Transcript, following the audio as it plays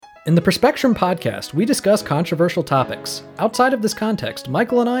In the Perspectrum podcast, we discuss controversial topics. Outside of this context,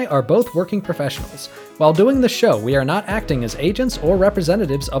 Michael and I are both working professionals. While doing this show, we are not acting as agents or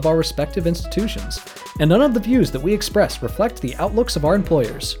representatives of our respective institutions, and none of the views that we express reflect the outlooks of our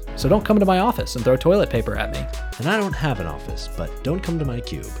employers. So don't come to my office and throw toilet paper at me. And I don't have an office, but don't come to my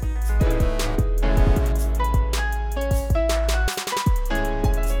cube.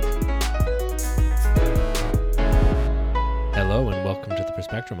 Hello and welcome to the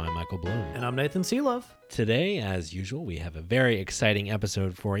Perspectrum. I'm Michael Bloom. And I'm Nathan Seelove. Today, as usual, we have a very exciting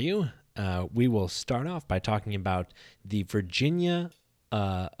episode for you. We will start off by talking about the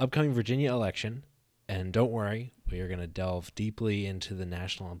upcoming Virginia election. And don't worry, we are going to delve deeply into the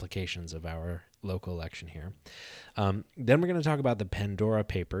national implications of our local election here. Then we're going to talk about the Pandora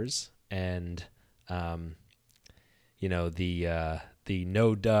Papers and, the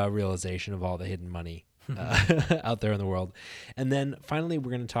no-duh realization of all the hidden money out there in the world. And then finally, we're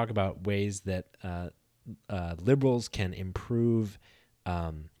going to talk about ways that liberals can improve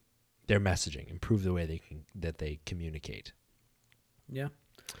their messaging, improve the way they communicate. Yeah.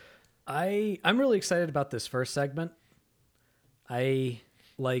 I'm really excited about this first segment. I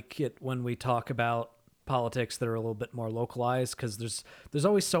like it when we talk about politics that are a little bit more localized, because there's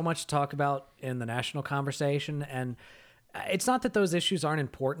always so much to talk about in the national conversation. And it's not that those issues aren't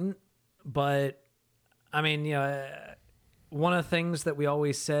important, but I mean, one of the things that we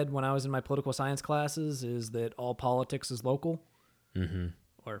always said when I was in my political science classes is that all politics is local. Mm-hmm.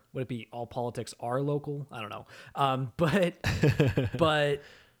 Or would it be all politics are local? I don't know. But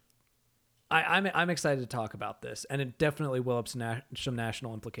I'm excited to talk about this, and it definitely will have some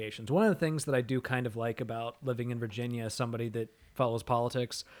national implications. One of the things that I do kind of like about living in Virginia as somebody that follows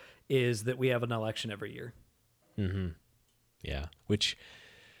politics is that we have an election every year. Mm-hmm. Yeah, which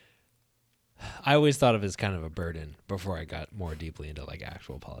I always thought of as kind of a burden before I got more deeply into like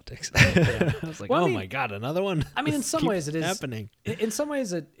actual politics. Yeah. I was like, my God, another one? I mean, in some ways it is happening. In some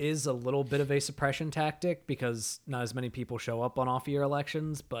ways it is a little bit of a suppression tactic because not as many people show up on off-year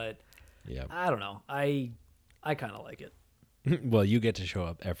elections, but yeah, I don't know. I kind of like it. Well, you get to show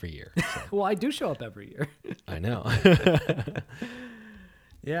up every year. So. Well, I do show up every year. I know.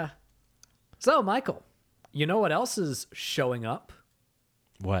 Yeah. So, Michael, you know what else is showing up?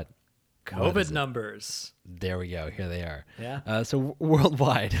 What? COVID numbers. There we go. Here they are. Yeah. So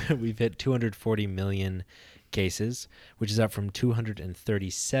worldwide, we've hit 240 million cases, which is up from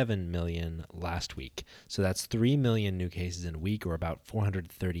 237 million last week. So that's 3 million new cases in a week, or about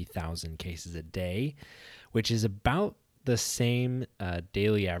 430,000 cases a day, which is about the same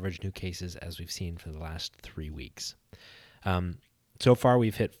daily average new cases as we've seen for the last 3 weeks. So far,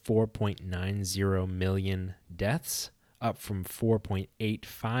 we've hit 4.90 million deaths, up from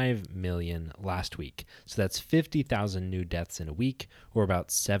 4.85 million last week. So that's 50,000 new deaths in a week, or about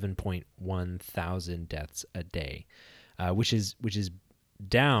 7.1 thousand deaths a day, which is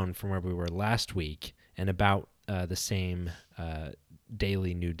down from where we were last week, and about the same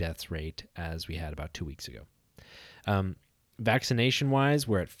daily new deaths rate as we had about 2 weeks ago. Vaccination-wise,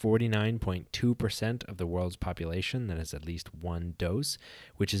 we're at 49.2% of the world's population that has at least one dose,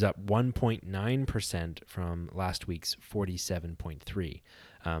 which is up 1.9% from last week's 47.3%,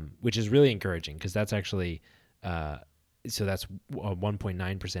 which is really encouraging because that's actually so that's a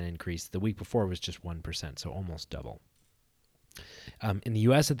 1.9% increase. The week before was just 1%, so almost double. In the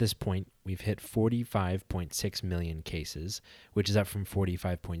U.S. at this point, we've hit 45.6 million cases, which is up from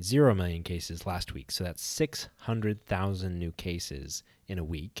 45.0 million cases last week. So that's 600,000 new cases in a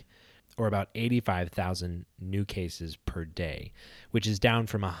week, or about 85,000 new cases per day, which is down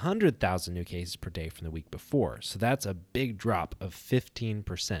from 100,000 new cases per day from the week before. So that's a big drop of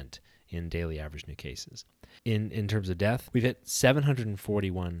 15% in daily average new cases. In terms of death, we've hit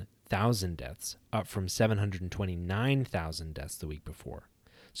 741,000 deaths, up from 729,000 deaths the week before.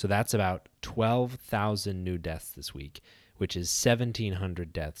 So that's about 12,000 new deaths this week, which is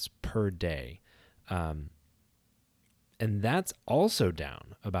 1,700 deaths per day. And that's also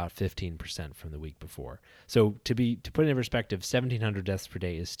down about 15% from the week before. So to put it in perspective, 1,700 deaths per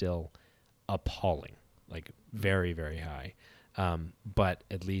day is still appalling, like very, very high, but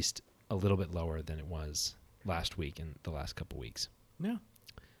at least a little bit lower than it was last week and the last couple weeks. Yeah.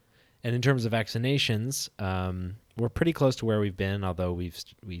 And in terms of vaccinations, we're pretty close to where we've been, although we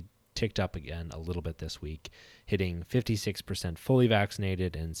ticked up again a little bit this week, hitting 56% fully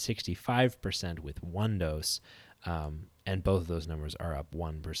vaccinated and 65% with one dose, and both of those numbers are up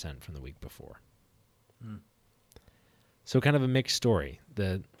 1% from the week before. So kind of a mixed story.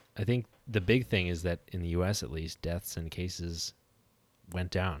 I think the big thing is that in the U.S. at least, deaths and cases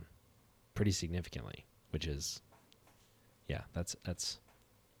went down pretty significantly, which is, yeah, that's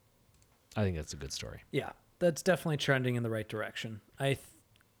I think that's a good story. Yeah, that's definitely trending in the right direction.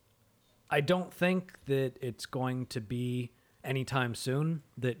 I don't think that it's going to be anytime soon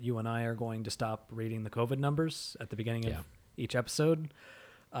that you and I are going to stop reading the COVID numbers at the beginning of each episode.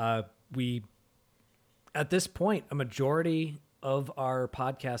 We, at this point, a majority of our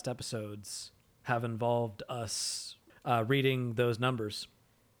podcast episodes have involved us reading those numbers.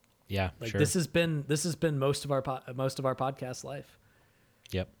 Yeah, like sure. This has been most of our podcast life.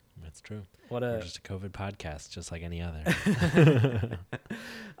 Yep, that's true. We're just a COVID podcast, just like any other.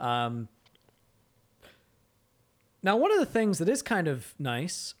 Now, one of the things that is kind of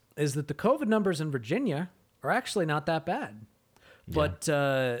nice is that the COVID numbers in Virginia are actually not that bad. Yeah. But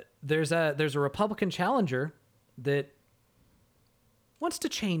there's a Republican challenger that wants to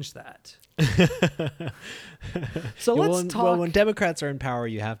change that. So let's talk. Well, when Democrats are in power,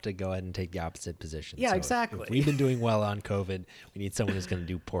 you have to go ahead and take the opposite position. Yeah, so exactly. If we've been doing well on COVID, we need someone who's going to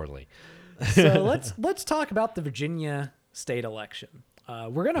do poorly. So let's talk about the Virginia state election.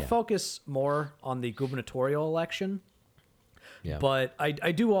 We're going to focus more on the gubernatorial election, but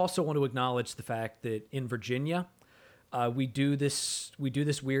I do also want to acknowledge the fact that in Virginia, we do this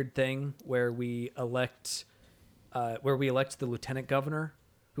weird thing where we elect the lieutenant governor,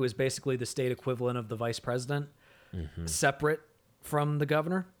 who is basically the state equivalent of the vice president, separate from the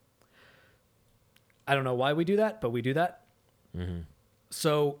governor. I don't know why we do that, but we do that. Mm-hmm.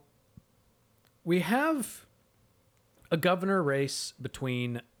 So we have a governor race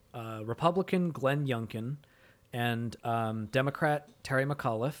between Republican Glenn Youngkin and Democrat Terry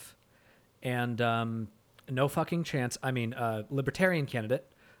McAuliffe, and no fucking chance. I mean, Libertarian candidate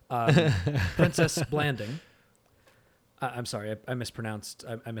Princess Blanding. I'm sorry, I mispronounced.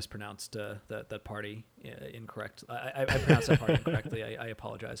 I mispronounced that party incorrect. I pronounced that party incorrectly. I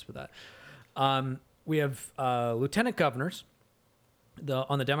apologize for that. We have lieutenant governors.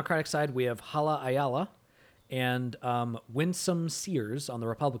 On the Democratic side, we have Hala Ayala and Winsome Sears on the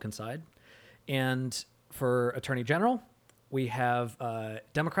Republican side. And for Attorney General, we have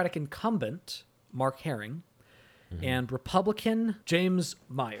Democratic incumbent Mark Herring and Republican James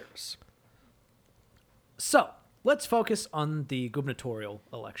Myers. So let's focus on the gubernatorial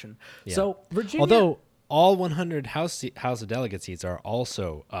election. Yeah. So Virginia, although all 100 House of Delegate seats are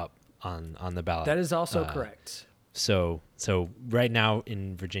also up on the ballot. That is also correct. So right now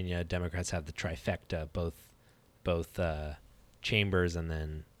in Virginia, Democrats have the trifecta, both chambers and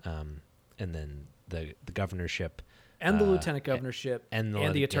then the governorship and the lieutenant governorship and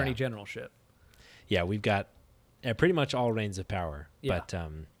the attorney generalship. Yeah, we've got pretty much all reigns of power, but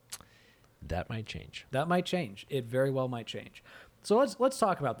that might change. That might change. It very well might change. So let's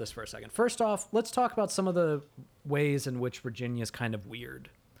talk about this for a second. First off, let's talk about some of the ways in which Virginia is kind of weird.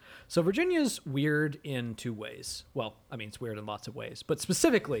 So Virginia's weird in two ways. Well, I mean, it's weird in lots of ways, but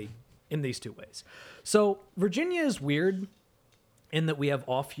specifically in these two ways. So Virginia is weird in that we have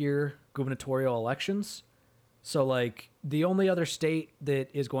off-year gubernatorial elections. So, like, the only other state that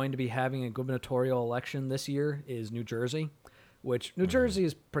is going to be having a gubernatorial election this year is New Jersey, which New Jersey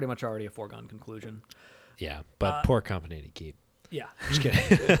is pretty much already a foregone conclusion. Yeah, but poor company to keep. Yeah. Just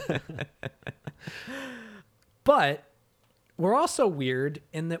kidding. But we're also weird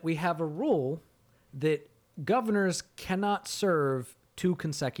in that we have a rule that governors cannot serve 2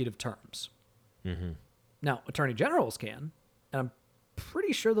 consecutive terms. Mm-hmm. Now, attorney generals can, and I'm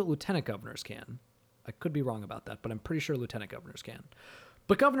pretty sure that lieutenant governors can. I could be wrong about that, but I'm pretty sure lieutenant governors can.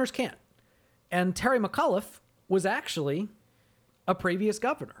 But governors can't. And Terry McAuliffe was actually a previous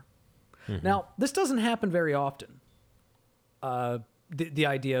governor. Mm-hmm. Now, this doesn't happen very often. The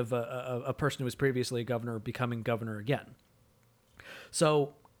idea of a person who was previously a governor becoming governor again.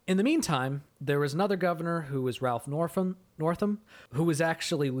 So in the meantime, there was another governor who was Ralph Northam, who was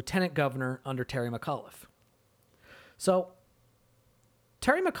actually lieutenant governor under Terry McAuliffe. So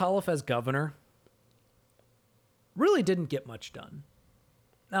Terry McAuliffe as governor really didn't get much done.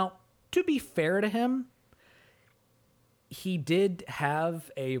 Now, to be fair to him, he did have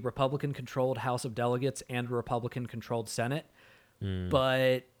a Republican-controlled House of Delegates and a Republican-controlled Senate,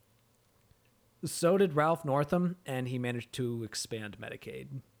 but so did Ralph Northam, and he managed to expand Medicaid.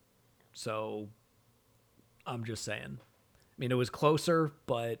 So I'm just saying. I mean, it was closer,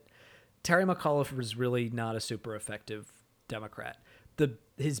 but Terry McAuliffe was really not a super effective Democrat.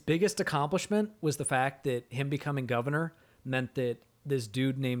 His biggest accomplishment was the fact that him becoming governor meant that this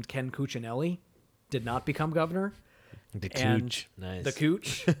dude named Ken Cuccinelli did not become governor. The Cooch. Nice. The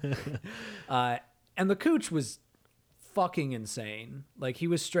Cooch. And the Cooch was fucking insane. Like, he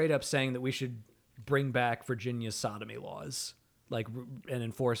was straight up saying that we should bring back Virginia's sodomy laws, like, and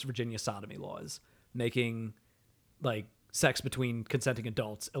enforce Virginia's sodomy laws, making, like, sex between consenting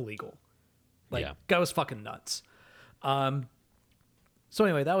adults illegal. Like, Yeah. guy was fucking nuts. So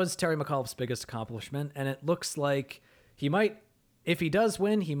anyway, that was Terry McAuliffe's biggest accomplishment, and it looks like he might, if he does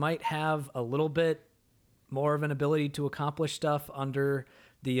win, he might have a little bit more of an ability to accomplish stuff under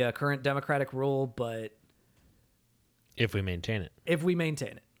the current Democratic rule, but If we maintain it. if we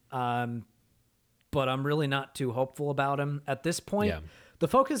maintain it. But I'm really not too hopeful about him at this point. Yeah. The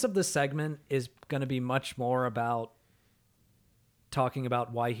focus of this segment is going to be much more about talking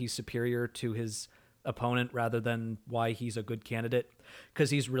about why he's superior to his opponent rather than why he's a good candidate, because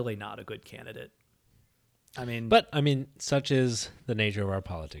he's really not a good candidate. But I mean, such is the nature of our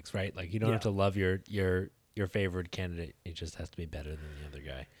politics, right? Like, you don't Yeah. have to love your favored candidate. He just has to be better than the other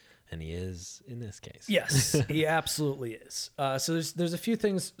guy, and he is in this case. Yes, he absolutely is. So there's a few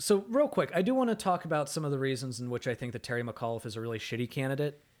things. So real quick, I do want to talk about some of the reasons in which I think that Terry McAuliffe is a really shitty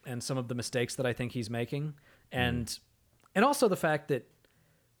candidate, and some of the mistakes that I think he's making, and also the fact that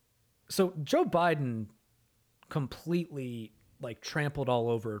so Joe Biden completely like trampled all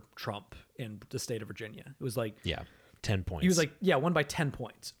over Trump in the state of Virginia. It was like, Yeah, 10 points. he was like, yeah, won by 10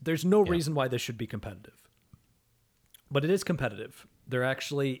 points. There's no reason why this should be competitive. But it is competitive. They're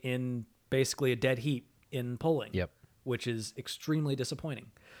actually in basically a dead heat in polling, Yep. which is extremely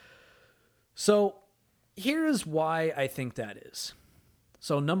disappointing. So here's why I think that is.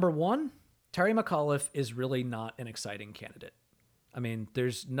 So number one, Terry McAuliffe is really not an exciting candidate. I mean,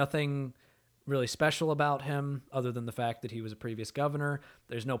 there's nothing really special about him other than the fact that he was a previous governor.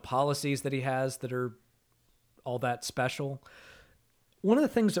 There's no policies that he has that are all that special. One of the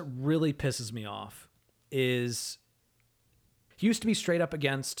things that really pisses me off is he used to be straight up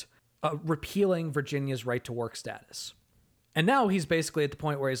against repealing Virginia's right to work status. And now he's basically at the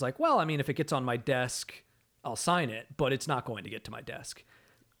point where he's like, well, I mean, if it gets on my desk, I'll sign it, but it's not going to get to my desk.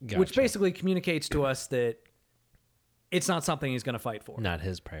 Gotcha. Which basically communicates to us that it's not something he's going to fight for. Not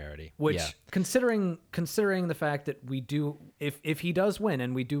his priority. Which, Yeah. considering the fact that we do, if he does win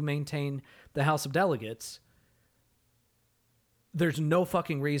and we do maintain the House of Delegates, there's no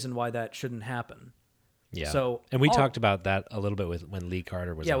fucking reason why that shouldn't happen. Yeah. So and we talked about that a little bit with when Lee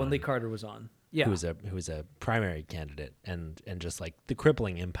Carter was on. when Lee Carter was on. Yeah. Who was a primary candidate, and just like the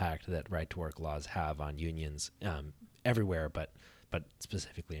crippling impact that right to work laws have on unions everywhere, but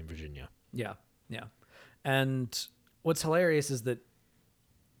specifically in Virginia. Yeah. Yeah. And what's hilarious is that,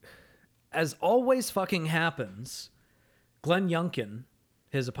 as always fucking happens, Glenn Youngkin,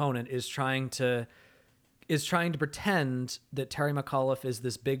 his opponent, is trying to pretend that Terry McAuliffe is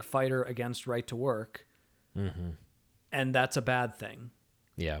this big fighter against right to work. Mm-hmm. And that's a bad thing.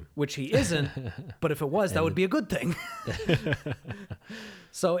 Yeah. Which he isn't, but if it was, that would be a good thing.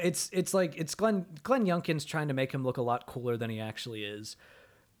 So it's Glenn Youngkin's trying to make him look a lot cooler than he actually is.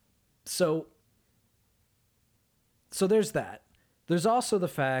 So there's that. There's also the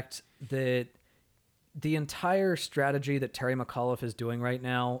fact that the entire strategy that Terry McAuliffe is doing right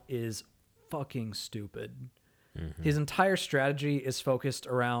now is fucking stupid. Mm-hmm. His entire strategy is focused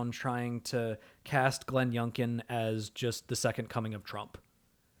around trying to cast Glenn Youngkin as just the second coming of Trump.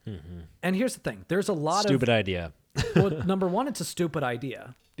 Mm-hmm. And here's the thing. There's a lot Stupid idea. Well, number one, it's a stupid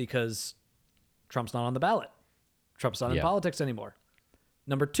idea because Trump's not on the ballot. Trump's not in politics anymore.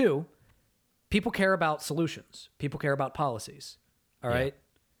 Number two, people care about solutions. People care about policies. All right.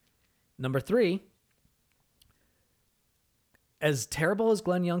 Number three, as terrible as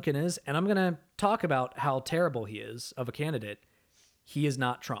Glenn Youngkin is, and I'm going to talk about how terrible he is of a candidate, he is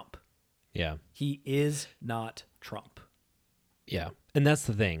not Trump. Yeah. He is not Trump. Yeah. And that's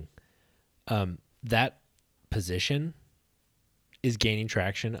the thing. That position is gaining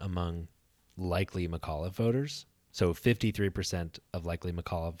traction among likely McAuliffe voters. So 53% of likely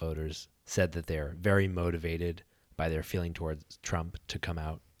McAuliffe voters said that they're very motivated by their feeling towards Trump to come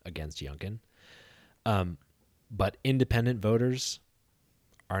out against Youngkin. But independent voters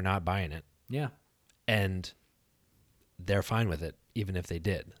are not buying it. Yeah. And they're fine with it, even if they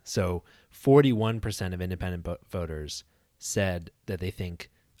did. So 41% of independent voters said that they think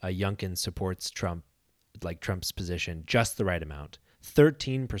Youngkin supports Trump, like Trump's position, just the right amount.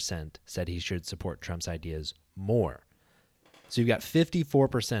 13% said he should support Trump's ideas more. So you've got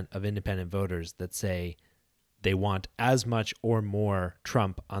 54% of independent voters that say they want as much or more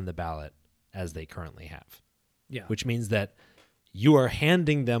Trump on the ballot as they currently have. Yeah. Which means that you are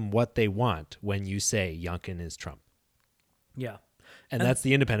handing them what they want when you say Youngkin is Trump. Yeah. And that's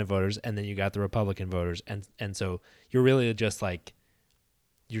the independent voters, and then you got the Republican voters, and so you're really just like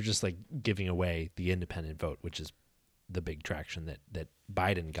giving away the independent vote, which is the big traction that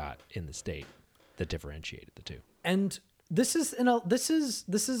Biden got in the state that differentiated the two. And this is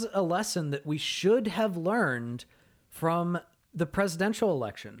a lesson that we should have learned from the presidential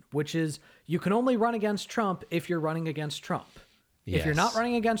election, which is you can only run against Trump if you're running against Trump. If you're not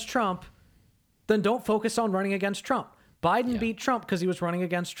running against Trump, then don't focus on running against Trump. Biden beat Trump because he was running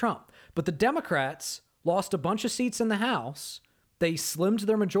against Trump. But the Democrats lost a bunch of seats in the House. They slimmed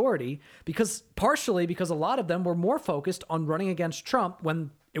their majority partially because a lot of them were more focused on running against Trump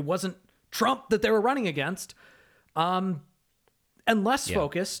when it wasn't Trump that they were running against, and less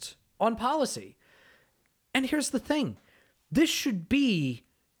focused on policy. And here's the thing. This should be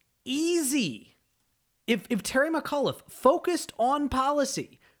easy. If Terry McAuliffe focused on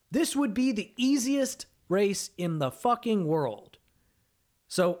policy, this would be the easiest race in the fucking world.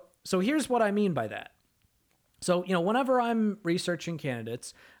 So here's what I mean by that. So, whenever I'm researching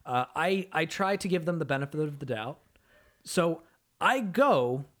candidates, I try to give them the benefit of the doubt. So I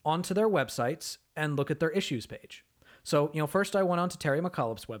go onto their websites and look at their issues page. So, first I went onto Terry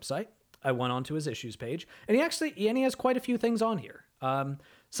McAuliffe's website. I went onto his issues page, and he has quite a few things on here.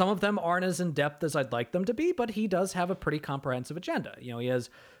 Some of them aren't as in depth as I'd like them to be, but he does have a pretty comprehensive agenda. He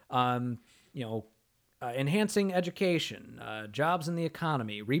has, enhancing education, jobs in the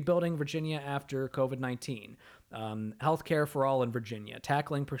economy, rebuilding Virginia after COVID-19, healthcare for all in Virginia,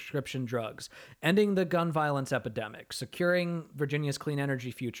 tackling prescription drugs, ending the gun violence epidemic, securing Virginia's clean energy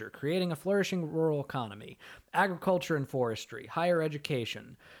future, creating a flourishing rural economy, agriculture and forestry, higher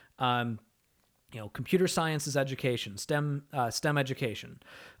education, computer sciences education, STEM education,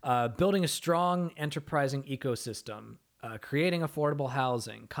 building a strong, enterprising ecosystem, creating affordable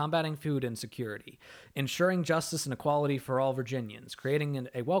housing, combating food insecurity, ensuring justice and equality for all Virginians, creating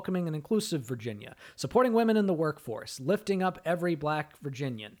a welcoming and inclusive Virginia, supporting women in the workforce, lifting up every Black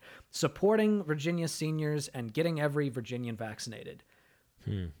Virginian, supporting Virginia seniors, and getting every Virginian vaccinated.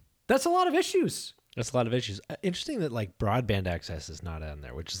 That's a lot of issues. That's a lot of issues. Interesting that broadband access is not on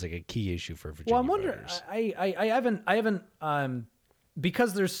there, which is a key issue for Virginia. Well, I'm wondering. I haven't.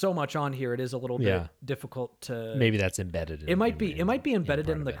 Because there's so much on here, it is a little bit difficult to. Maybe that's embedded. It might be embedded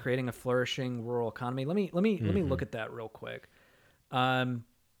in the creating a flourishing rural economy. Let me look at that real quick. Actually,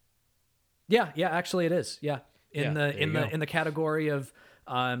 it is. Yeah, in the category of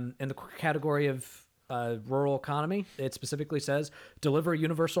rural economy, it specifically says deliver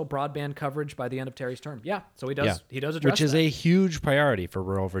universal broadband coverage by the end of Terry's term. Yeah, so he does. He does address which is a huge priority for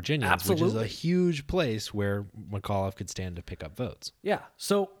rural Virginians. Absolutely. Which is a huge place where McAuliffe could stand to pick up votes. Yeah.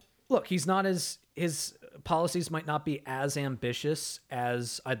 So look, his policies might not be as ambitious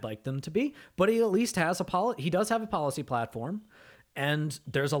as I'd like them to be, but he at least has he does have a policy platform, and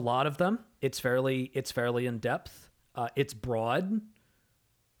there's a lot of them. It's fairly in depth. It's broad,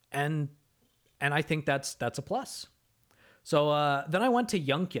 and I think that's a plus. So then I went to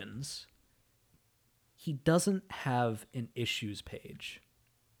Youngkin's. He doesn't have an issues page.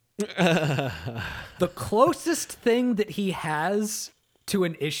 The closest thing that he has to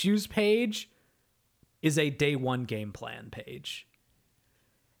an issues page is a day one game plan page.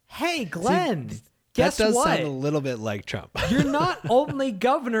 Hey, Glenn, guess that does what? sound a little bit like Trump. You're not only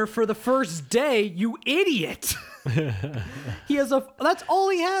governor for the first day, you idiot. That's all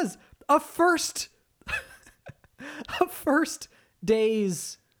he has. A first day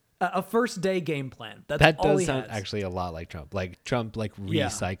game plan. That does sound actually a lot like Trump. Like Trump,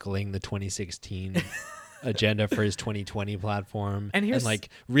 recycling the 2016 agenda for his 2020 platform, and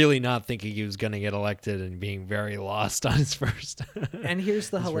really not thinking he was going to get elected and being very lost on his first. And here's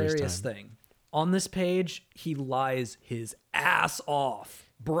the hilarious thing: on this page, he lies his ass off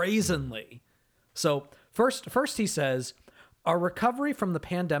brazenly. So first he says, our recovery from the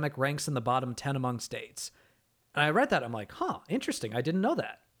pandemic ranks in the bottom 10 among states. And I read that. I'm like, interesting. I didn't know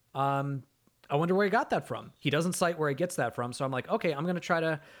that. I wonder where he got that from. He doesn't cite where he gets that from. So I'm like, okay, I'm going to try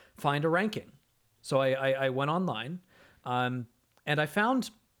to find a ranking. So I went online, and I found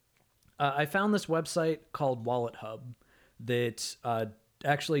this website called Wallet Hub that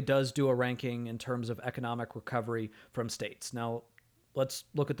actually does do a ranking in terms of economic recovery from states. Now, let's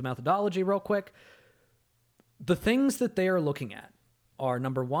look at the methodology real quick. The things that they are looking at are,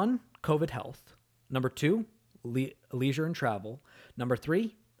 number 1, COVID health. Number 2, leisure and travel. Number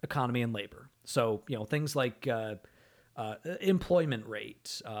 3, economy and labor. So, things like employment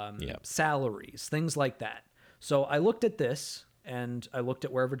rate, salaries, things like that. So I looked at this, and I looked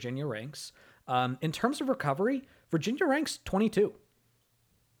at where Virginia ranks. In terms of recovery, Virginia ranks 22,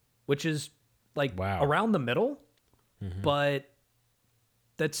 which is around the middle, but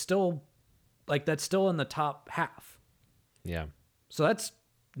that's still in the top half. Yeah. So that's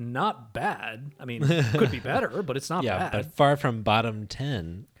not bad. I mean, could be better, but it's not bad. But far from bottom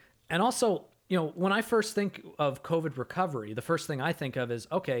 10. And also, when I first think of COVID recovery, the first thing I think of is,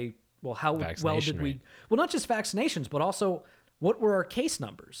 okay, well, how well did we... Well, not just vaccinations, but also what were our case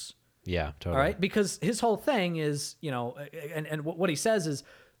numbers? Yeah, totally. All right. Because his whole thing is, and what he says is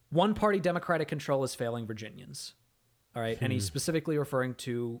one party Democratic control is failing Virginians. All right. And he's specifically referring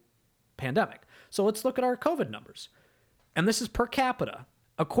to pandemic. So let's look at our COVID numbers. And this is per capita.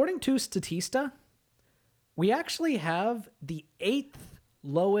 According to Statista, we actually have the 8th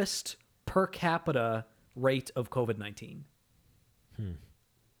lowest per capita rate of COVID-19.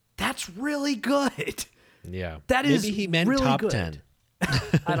 That's really good. Yeah. That Maybe is he meant really top good. 10.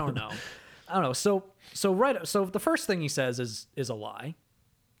 I don't know. So the first thing he says is a lie.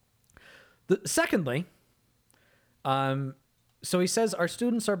 Secondly, so he says our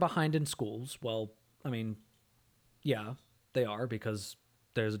students are behind in schools. Well, I mean, yeah, they are, because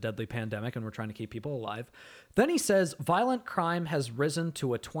there's a deadly pandemic and we're trying to keep people alive. Then he says violent crime has risen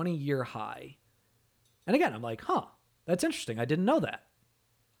to a 20-year high. And again, I'm like, that's interesting. I didn't know that.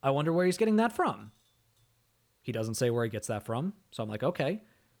 I wonder where he's getting that from. He doesn't say where he gets that from. So I'm like, okay,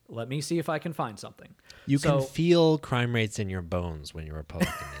 let me see if I can find something. You can feel crime rates in your bones when you're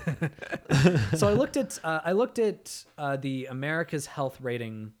Republican. So I looked at the America's Health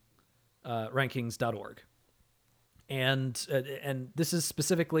Rating rankings.org. And this is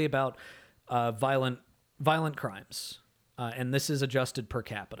specifically about violent crimes. And this is adjusted per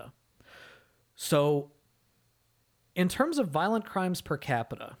capita. So in terms of violent crimes per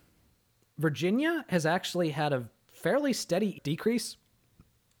capita, Virginia has actually had a fairly steady decrease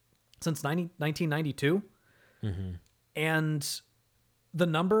since 1992. And the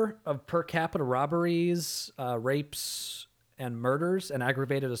number of per capita robberies, rapes, and murders and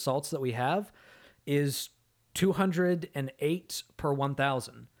aggravated assaults that we have is 208 per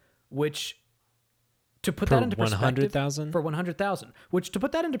 1,000, which, to put that into perspective, 100,000? For 100,000, which, to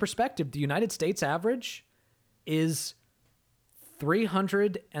put that into perspective, the United States average is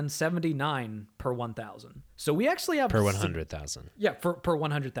 379 per 1,000. So we actually have per 100,000. Yeah, per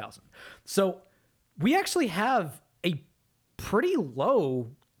 100,000. So we actually have a pretty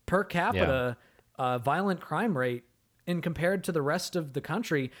low per capita violent crime rate in compared to the rest of the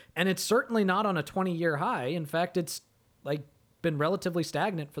country, and it's certainly not on a 20-year high. In fact, it's like been relatively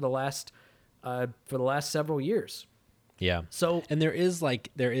stagnant for the last several years. Yeah. So, and there is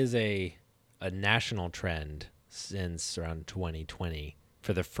a national trend since around 2020.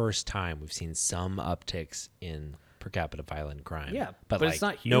 For the first time, we've seen some upticks in per capita violent crime. Yeah, but but like it's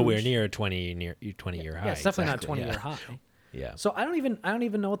not huge. nowhere near a 20-year high. Yeah, it's definitely not a 20-year high. Yeah. So I don't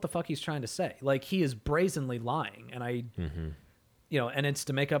even know what the fuck he's trying to say. Like, he is brazenly lying, and and it's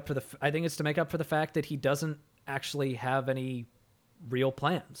to make up for I think it's to make up for the fact that he doesn't actually have any real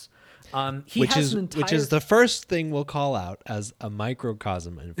plans. Which is the first thing we'll call out as a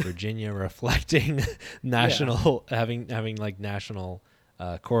microcosm in Virginia reflecting national having like national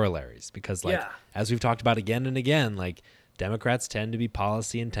corollaries, because as we've talked about again and again, like Democrats tend to be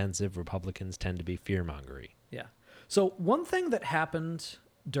policy intensive, Republicans tend to be fear mongery. Yeah. So one thing that happened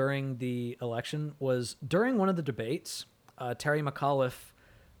during the election was during one of the debates, Terry McAuliffe,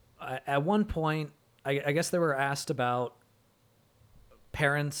 at one point, I guess they were asked about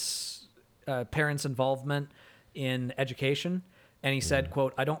parents' involvement in education, and he said,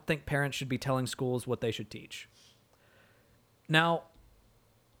 quote, "I don't think parents should be telling schools what they should teach." Now,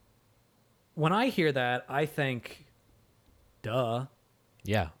 when I hear that, I think, duh.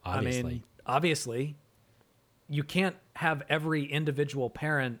 Yeah, obviously. I mean, obviously, you can't have every individual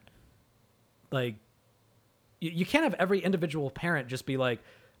parent, like, you can't have every individual parent just be like,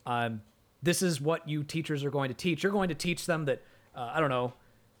 this is what you teachers are going to teach. You're going to teach them that, I don't know,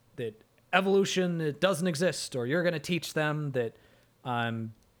 that evolution, it doesn't exist, or you're going to teach them that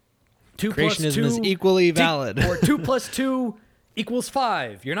 2 plus 2 is equally valid, or 2 plus 2 equals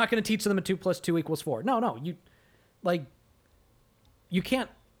 5. You're not going to teach them that 2 plus 2 equals 4. No, you can't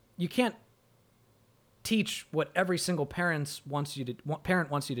teach what every single parent wants you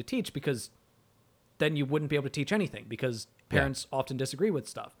to teach, because then you wouldn't be able to teach anything, because parents often disagree with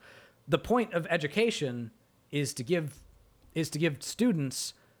stuff. The point of education is to give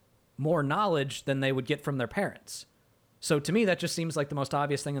students more knowledge than they would get from their parents. So to me, that just seems like the most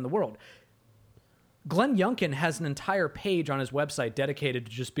obvious thing in the world. Glenn Youngkin has an entire page on his website dedicated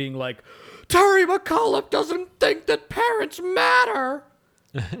to just being like, Terry McAuliffe doesn't think that parents matter.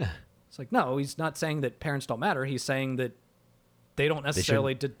 It's like, no, he's not saying that parents don't matter. He's saying that they don't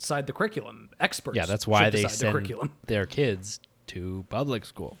necessarily decide the curriculum. Experts. Yeah, that's why they the send curriculum. their kids to public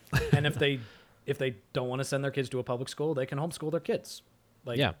school. And if they don't want to send their kids to a public school, they can homeschool their kids.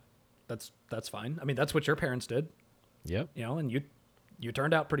 Like, yeah, that's fine. I mean, that's what your parents did. Yep. And you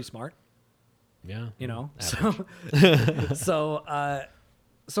turned out pretty smart. Yeah. So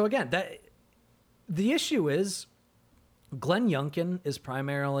again, that the issue is Glenn Youngkin is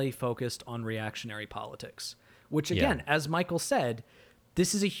primarily focused on reactionary politics, which again, as Michael said,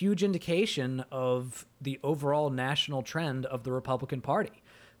 this is a huge indication of the overall national trend of the Republican Party.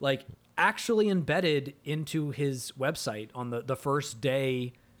 Like, actually embedded into his website on the first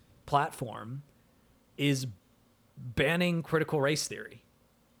day platform is banning critical race theory.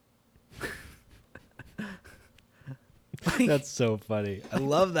 That's so funny. I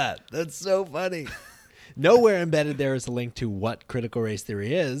love that. That's so funny. Nowhere embedded there is a link to what critical race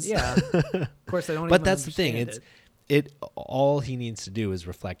theory is. Yeah. Of course, I don't But even that's the thing. understand It all he needs to do is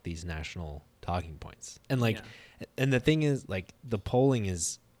reflect these national talking points. And like and the thing is, like, the polling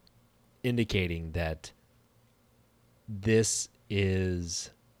is indicating that this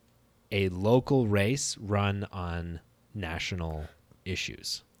is a local race run on national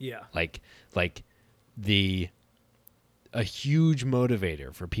issues. Yeah. Like a huge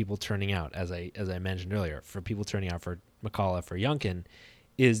motivator for people turning out, as I mentioned earlier, for people turning out for McAuliffe or Youngkin,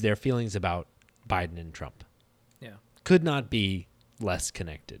 is their feelings about Biden and Trump. Yeah. Could not be less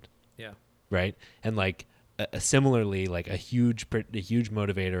connected. Yeah. Right? And like similarly, like a huge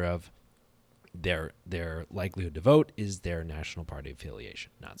motivator of their likelihood to vote is their national party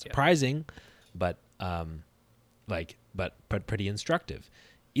affiliation. Not surprising, but pretty instructive.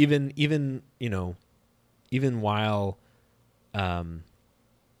 Even while even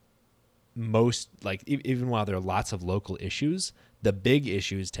while there are lots of local issues, the big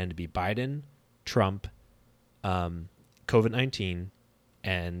issues tend to be Biden, Trump, COVID-19,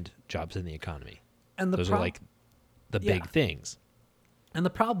 and jobs in the economy. And those are like the big things. And the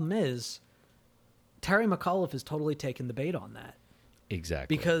problem is, Terry McAuliffe has totally taken the bait on that.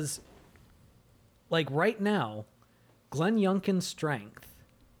 Exactly. Because, like, right now, Glenn Youngkin's strength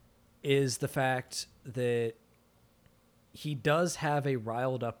is the fact that he does have a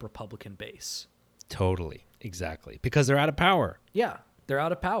riled up Republican base. Totally. Exactly. Because they're out of power. Yeah, they're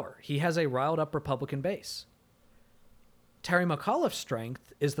out of power. He has a riled up Republican base. Terry McAuliffe's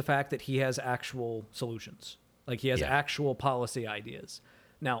strength is the fact that he has actual solutions. Like, he has actual policy ideas.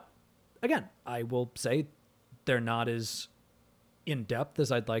 Now, again, I will say they're not as in-depth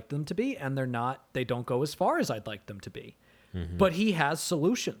as I'd like them to be, and they don't go as far as I'd like them to be. Mm-hmm. But he has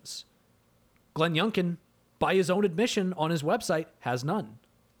solutions. Glenn Youngkin, by his own admission on his website, has none.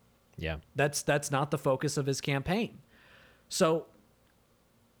 Yeah. That's not the focus of his campaign. So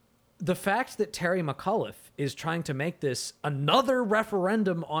the fact that Terry McAuliffe is trying to make this another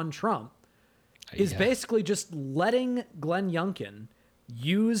referendum on Trump is basically just letting Glenn Youngkin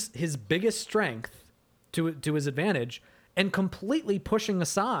use his biggest strength to his advantage and completely pushing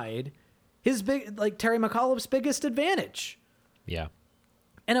aside his Terry McAuliffe's biggest advantage. Yeah.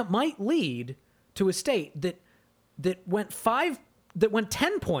 And it might lead to a state that went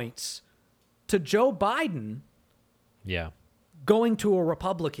 10 points to Joe Biden. Yeah. Going to a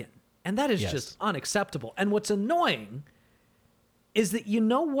Republican. And that is just unacceptable. And what's annoying is that you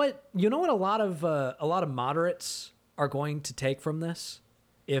know what a lot of moderates are going to take from this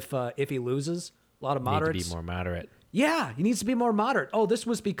if he loses. A lot of moderates need to be more moderate. Yeah, he needs to be more moderate. Oh, this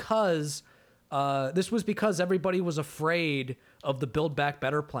was because everybody was afraid of the Build Back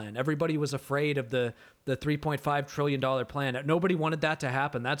Better plan. Everybody was afraid of the $3.5 trillion plan. Nobody wanted that to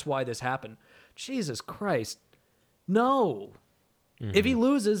happen. That's why this happened. Jesus Christ. No. Mm-hmm. If he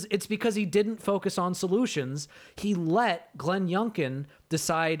loses, it's because he didn't focus on solutions. He let Glenn Youngkin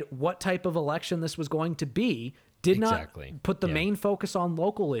decide what type of election this was going to be. Did not put the main focus on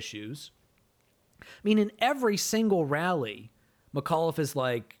local issues. I mean, in every single rally, McAuliffe is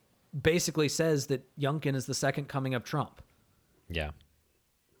basically says that Youngkin is the second coming of Trump. Yeah.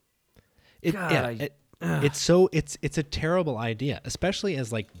 It's a terrible idea, especially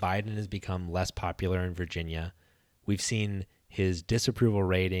as Biden has become less popular in Virginia. We've seen his disapproval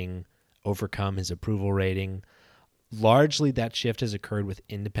rating overcome his approval rating. Largely that shift has occurred with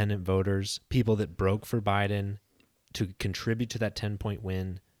independent voters, people that broke for Biden to contribute to that 10-point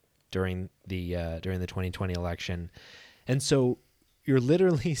win during the 2020 election. And so you're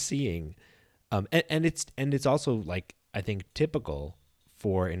literally seeing and it's also I think typical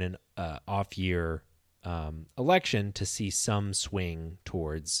for in an off year election to see some swing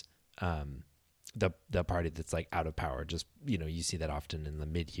towards the party that's out of power. Just you see that often in the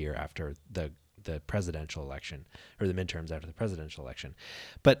mid-year after the presidential election, or the midterms after the presidential election.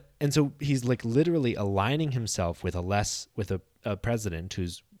 And so he's literally aligning himself with a president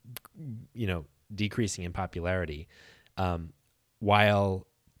who's decreasing in popularity, while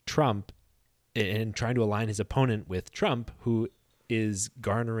Trump, and trying to align his opponent with Trump, who is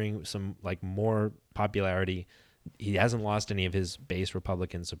garnering some more popularity. He hasn't lost any of his base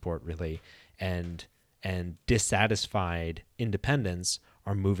Republican support really, and and dissatisfied independents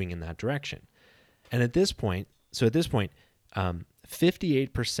are moving in that direction. And at this point,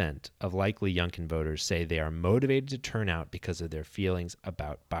 58% of likely Youngkin voters say they are motivated to turn out because of their feelings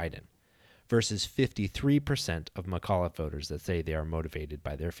about Biden, versus 53% of McAuliffe voters that say they are motivated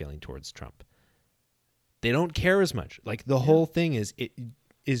by their feeling towards Trump. They don't care as much. Like the whole thing is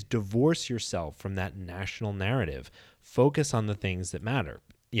divorce yourself from that national narrative. Focus on the things that matter.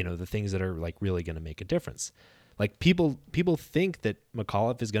 You know, the things that are like really going to make a difference. Like people think that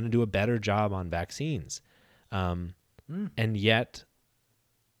McAuliffe is going to do a better job on vaccines. And yet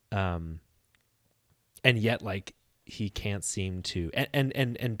like he can't seem to,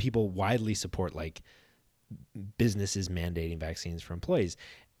 and people widely support like businesses mandating vaccines for employees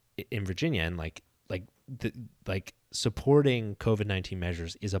in Virginia, and like supporting COVID-19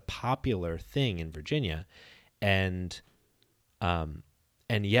 measures is a popular thing in Virginia, and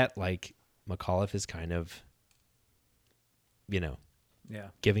yet like McAuliffe is kind of,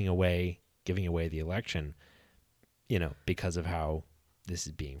 giving away the election, because of how this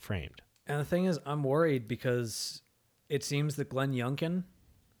is being framed. And the thing is, I'm worried because it seems that Glenn Youngkin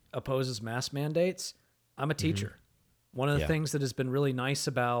opposes mask mandates. I'm a teacher. One of the things that has been really nice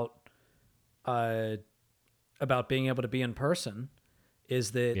about being able to be in person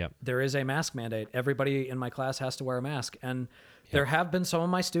is that there is a mask mandate. Everybody in my class has to wear a mask. And there have been some of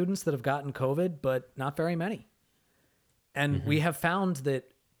my students that have gotten COVID, but not very many. And we have found that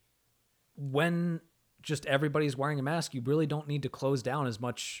when just everybody's wearing a mask, you really don't need to close down as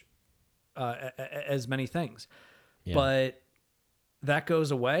much, as many things. But that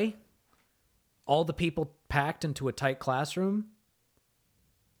goes away. All the people packed into a tight classroom,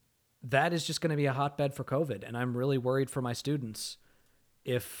 that is just going to be a hotbed for COVID. And I'm really worried for my students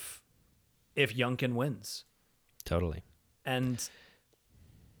if Youngkin wins. Totally. And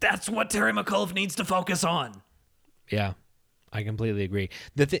that's what Terry McAuliffe needs to focus on. Yeah, I completely agree.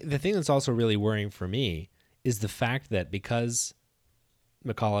 The thing that's also really worrying for me is the fact that because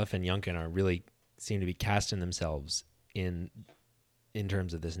McAuliffe and Youngkin are really seem to be casting themselves in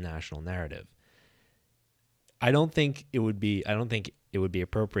terms of this national narrative, I don't think it would be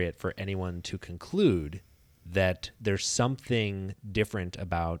appropriate for anyone to conclude that there's something different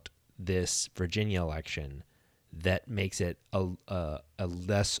about this Virginia election that makes it a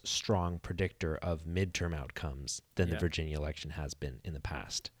less strong predictor of midterm outcomes than the Virginia election has been in the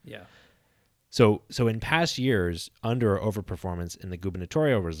past. Yeah. So in past years, under or overperformance in the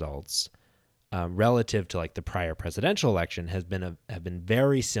gubernatorial results, relative to like the prior presidential election, have been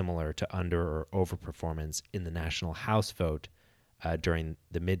very similar to under or overperformance in the national House vote during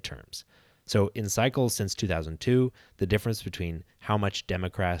the midterms. So in cycles since 2002, the difference between how much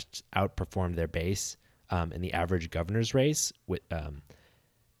Democrats outperformed their base in the average governor's race and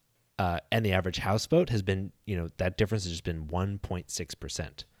the average House vote has been, that difference has just been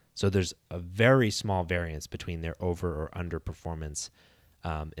 1.6%. So there's a very small variance between their over or underperformance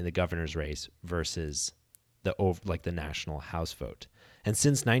in the governor's race versus the national House vote. And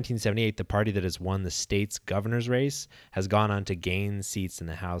since 1978, the party that has won the state's governor's race has gone on to gain seats in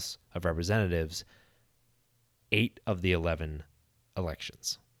the House of Representatives 8 of the 11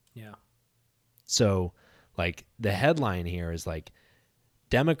 elections. Yeah. So, like, the headline here is like,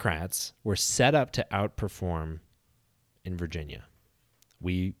 Democrats were set up to outperform in Virginia.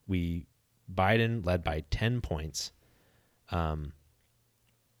 Biden led by 10 points.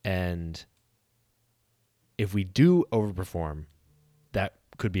 And if we do overperform, that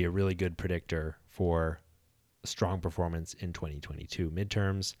could be a really good predictor for a strong performance in 2022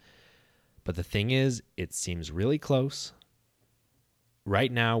 midterms. But the thing is, it seems really close.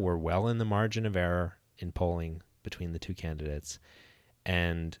 Right now, we're well in the margin of error in polling between the two candidates.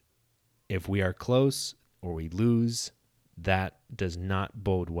 And if we are close or we lose, that does not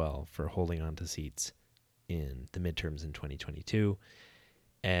bode well for holding on to seats in the midterms in 2022.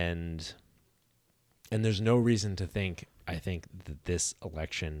 And there's no reason to think, I think, that this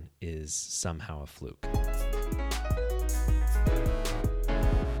election is somehow a fluke.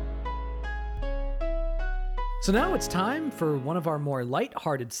 So now it's time for one of our more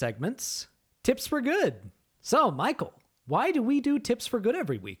lighthearted segments, Tips for Good. So, Michael, why do we do Tips for Good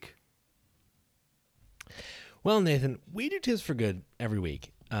every week? Well, Nathan, we do Tips for Good every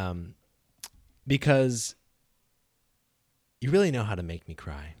week because you really know how to make me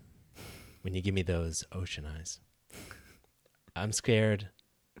cry when you give me those ocean eyes. I'm scared.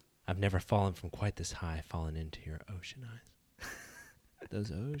 I've never fallen from quite this high, fallen into your ocean eyes.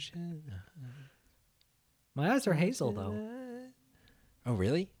 Those ocean eyes. My eyes are hazel, though. Oh,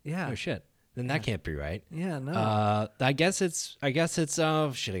 really? Yeah. Oh, shit. then that can't be right. Yeah, no. I guess it's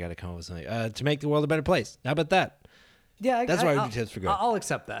oh shit, I gotta come up with something. To make the world a better place. How about that? Yeah, That's why we do tips for good. I'll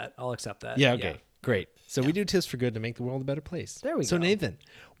accept that. Yeah, okay. Great. So we do tips for good to make the world a better place. There we go. So Nathan,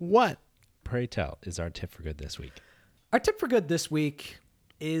 what, pray tell, is our tip for good this week? Our tip for good this week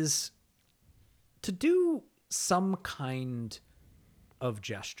is to do some kind of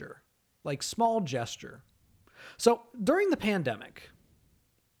gesture, like small gesture. So during the pandemic,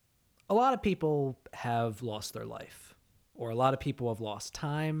 a lot of people have lost their life, or a lot of people have lost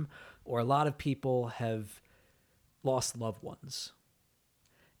time, or a lot of people have lost loved ones.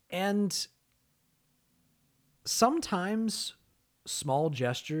 And sometimes small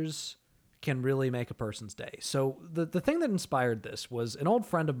gestures can really make a person's day. So the thing that inspired this was an old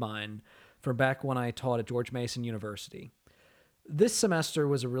friend of mine from back when I taught at George Mason University. This semester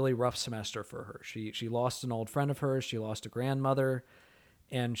was a really rough semester for her. She lost an old friend of hers. She lost a grandmother,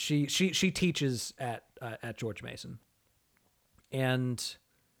 and she teaches at George Mason. And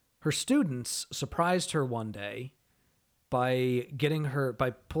her students surprised her one day by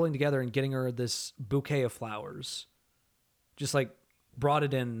pulling together and getting her this bouquet of flowers. Just like brought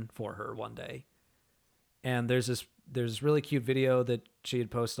it in for her one day. And there's this really cute video that she had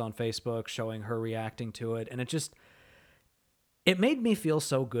posted on Facebook showing her reacting to it, and it made me feel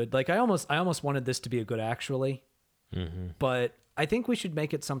so good. Like I almost wanted this to be a good actually. Mm-hmm. But I think we should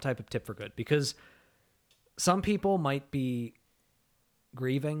make it some type of tip for good, because some people might be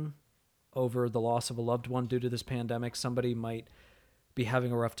grieving over the loss of a loved one due to this pandemic. Somebody might be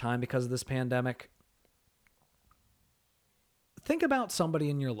having a rough time because of this pandemic. Think about somebody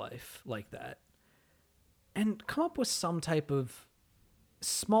in your life like that and come up with some type of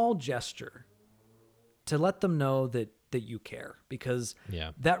small gesture to let them know that you care, because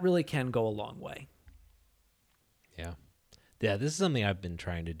that really can go a long way. Yeah. Yeah, this is something I've been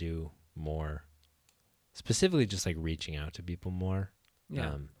trying to do more, specifically just like reaching out to people more.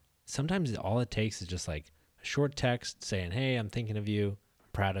 Yeah. Sometimes all it takes is just like a short text saying, hey, I'm thinking of you, I'm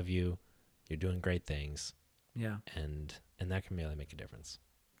proud of you, you're doing great things. Yeah. And that can really make a difference.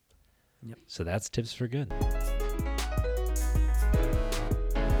 Yep. So that's tips for good.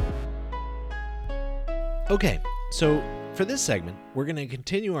 Okay, so for this segment, we're going to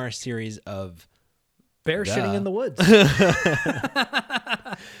continue our series of bear shitting in the woods.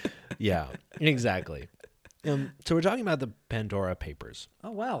 Yeah, exactly. So we're talking about the Pandora Papers.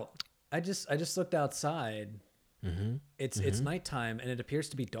 Oh wow! I just looked outside. Mm-hmm. It's nighttime and it appears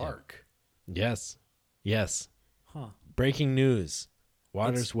to be dark. Yeah. Yes. Huh. Breaking news.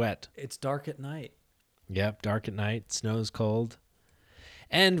 Water's wet. It's dark at night. Yep, dark at night. Snow's cold.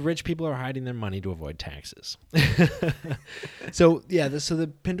 And rich people are hiding their money to avoid taxes. So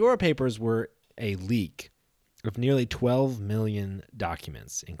the Pandora Papers were a leak of nearly 12 million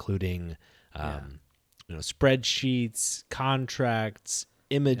documents, including spreadsheets, contracts,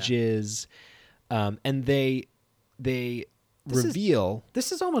 images, and they reveal.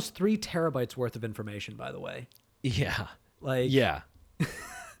 This is almost 3 terabytes worth of information, by the way. Yeah. Like yeah.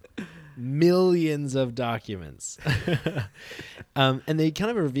 Millions of documents. And they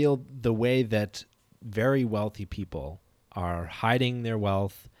kind of revealed the way that very wealthy people are hiding their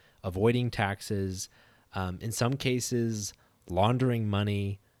wealth, avoiding taxes, in some cases laundering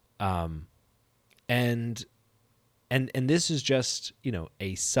money, and this is just,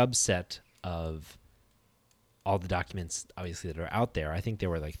 a subset of all the documents obviously that are out there. I think there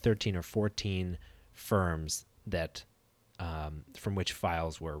were like 13 or 14 firms that from which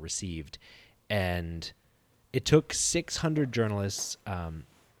files were received, and it took 600 journalists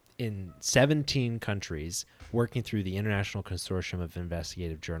in 17 countries working through the International Consortium of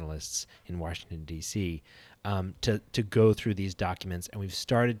Investigative Journalists in Washington, D.C., to go through these documents, and we've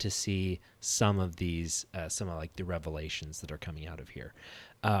started to see some of these, some of like the revelations that are coming out of here.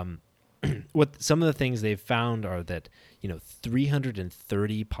 What some of the things they've found are that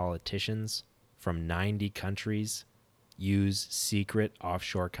 330 politicians from 90 countries use secret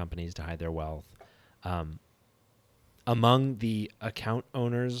offshore companies to hide their wealth. Among the account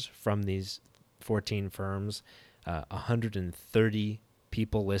owners from these 14 firms, 130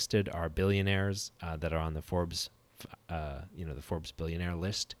 people listed are billionaires that are on the Forbes, the Forbes billionaire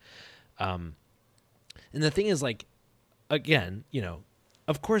list. And the thing is, like, again,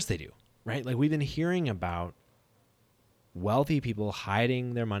 of course they do, right? Like, we've been hearing about wealthy people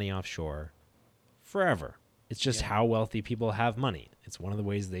hiding their money offshore forever. It's just how wealthy people have money. It's one of the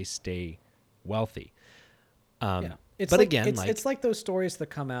ways they stay wealthy. It's like those stories that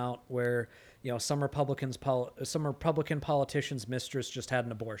come out where some Republican politician's mistress just had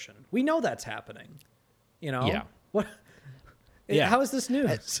an abortion. We know that's happening. Yeah. What? Yeah. How is this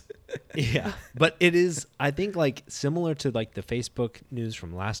news? Yeah, but it is, I think, like similar to like the Facebook news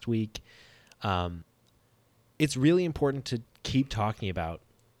from last week. It's really important to keep talking about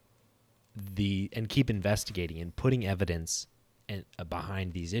and keep investigating and putting evidence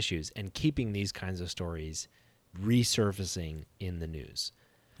behind these issues and keeping these kinds of stories resurfacing in the news.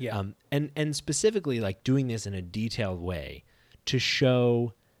 Yeah. And specifically like doing this in a detailed way to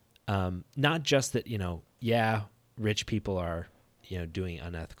show not just that, rich people are, doing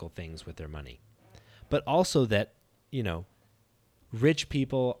unethical things with their money, but also that, rich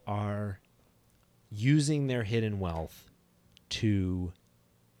people are using their hidden wealth to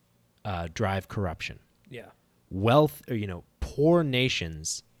drive corruption. Yeah. Wealth, or, poor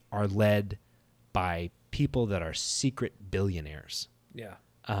nations are led by people that are secret billionaires. Yeah.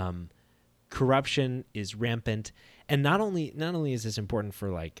 Corruption is rampant, and not only is this important for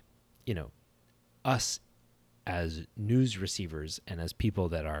like, us as news receivers and as people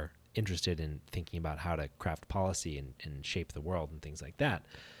that are interested in thinking about how to craft policy and shape the world and things like that.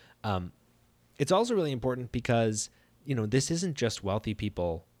 It's also really important because, this isn't just wealthy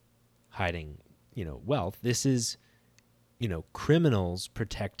people hiding, wealth. This is, criminals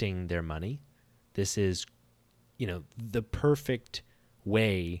protecting their money. This is, the perfect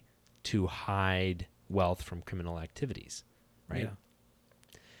way to hide wealth from criminal activities, right? Yeah.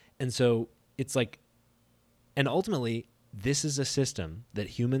 And so it's like, and ultimately, this is a system that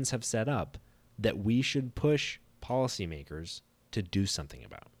humans have set up that we should push policymakers to do something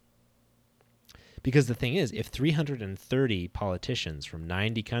about. Because the thing is, if 330 politicians from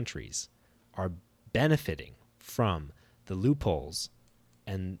 90 countries are benefiting from the loopholes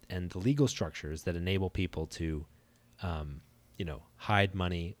and the legal structures that enable people to, hide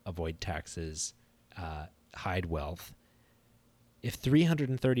money, avoid taxes, hide wealth, if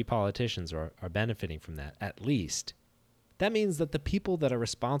 330 politicians are benefiting from that, at least, that means that the people that are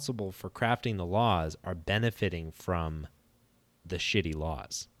responsible for crafting the laws are benefiting from the shitty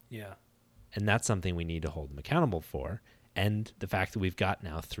laws. Yeah. And that's something we need to hold them accountable for. And the fact that we've got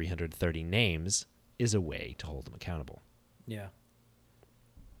now 330 names is a way to hold them accountable. Yeah.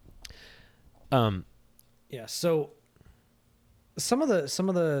 Yeah. So some of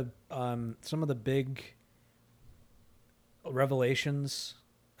the big revelations,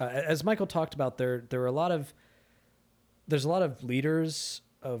 as Michael talked about, there's a lot of leaders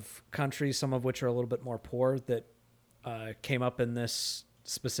of countries, some of which are a little bit more poor, that came up in this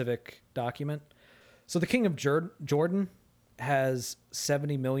specific document. So the King of Jordan has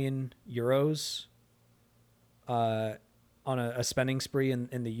 70 million euros on a spending spree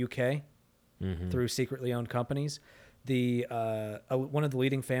in the UK through secretly owned companies. The one of the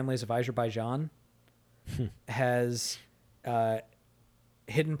leading families of Azerbaijan has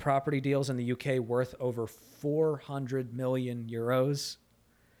hidden property deals in the UK worth over 400 million euros.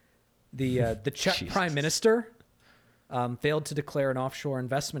 The Czech Prime Minister failed to declare an offshore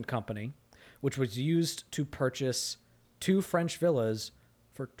investment company, which was used to purchase 2 French villas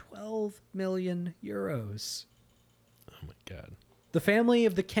for 12 million euros. Oh my God. The family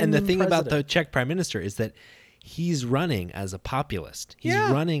of the Kenyan And the thing president. about the Czech prime minister is that he's running as a populist. He's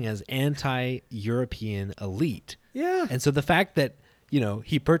running as anti-European elite. Yeah. And so the fact that,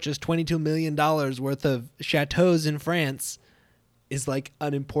 he purchased $22 million worth of chateaus in France is like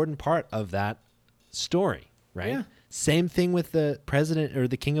an important part of that story, right? Yeah. Same thing with the president or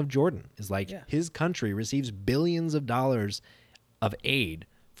the King of Jordan is like his country receives billions of dollars of aid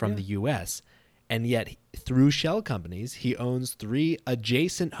from the U.S., and yet through shell companies, he owns 3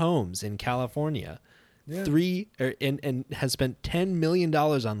 adjacent homes in California. And has spent $10 million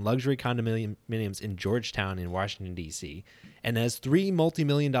on luxury condominiums in Georgetown in Washington, D.C., and has 3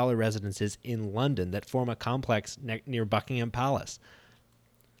 multi-million-dollar residences in London that form a complex near Buckingham Palace.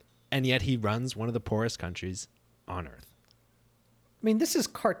 And yet he runs one of the poorest countries on earth. I mean, this is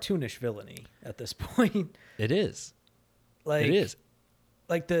cartoonish villainy at this point. It is. Like, it is.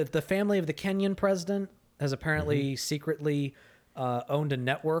 Like the family of the Kenyan president has apparently secretly owned a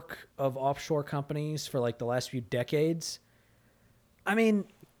network of offshore companies for like the last few decades. I mean,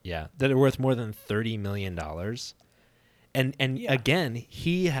 yeah, that are worth more than $30 million. And again,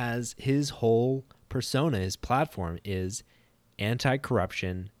 he has his whole persona, his platform is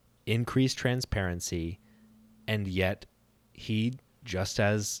anti-corruption, increased transparency, and yet he, just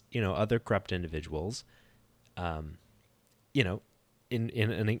as other corrupt individuals, in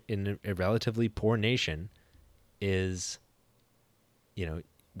a relatively poor nation, is,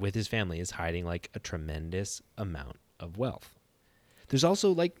 with his family, is hiding like a tremendous amount of wealth. There's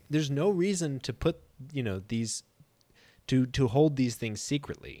also there's no reason to put these to hold these things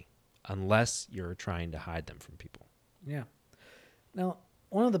secretly unless you're trying to hide them from people. Yeah. Now,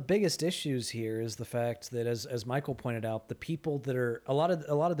 one of the biggest issues here is the fact that, as Michael pointed out, the people that are a lot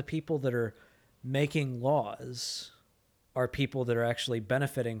of the people that are making laws are people that are actually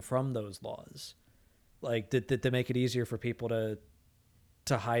benefiting from those laws, like that make it easier for people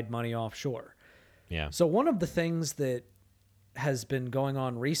to hide money offshore. Yeah. So one of the things that has been going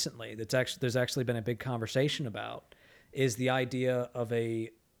on recently there's actually been a big conversation about is the idea of a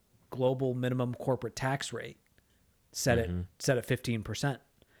global minimum corporate tax rate set at 15%.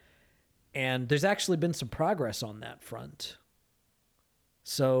 And there's actually been some progress on that front.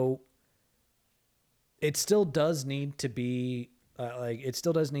 So it still does need to be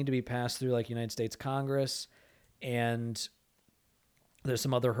passed through like United States Congress, and there's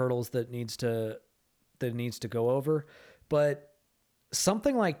some other hurdles that needs to go over. But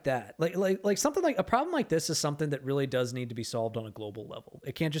something like that, like something like a problem like this is something that really does need to be solved on a global level.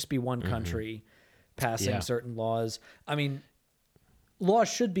 It can't just be one country passing certain laws. I mean,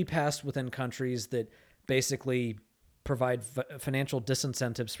 laws should be passed within countries that basically provide financial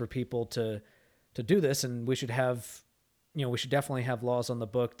disincentives for people to do this, and we should definitely have laws on the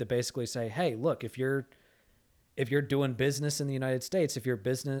book that basically say, hey, look, if you're doing business in the United States, if your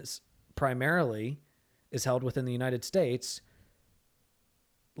business primarily is held within the United States,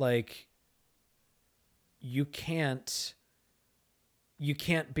 like you can't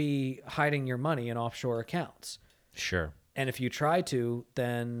be hiding your money in offshore accounts. Sure. And if you try to,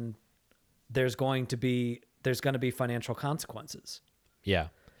 then there's going to be financial consequences. Yeah.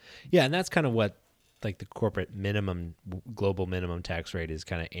 Yeah, and that's kind of what like the corporate global minimum tax rate is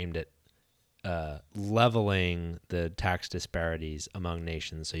kind of aimed at, leveling the tax disparities among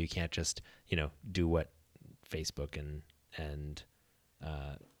nations. So you can't just, do what Facebook and and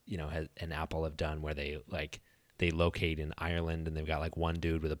Apple have done, where they locate in Ireland and they've got like one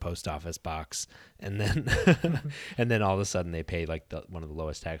dude with a post office box, and then and then all of a sudden they pay like one of the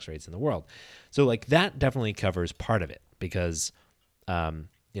lowest tax rates in the world. So like that definitely covers part of it, because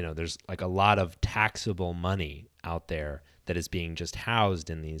there's like a lot of taxable money out there that is being just housed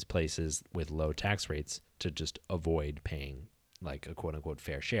in these places with low tax rates to just avoid paying like a quote unquote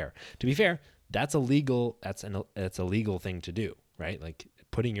fair share. To be fair, that's a legal thing to do, right? Like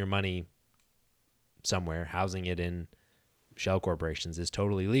putting your money somewhere, housing it in shell corporations is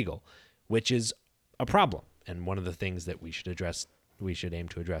totally legal, which is a problem, and one of the things that we should aim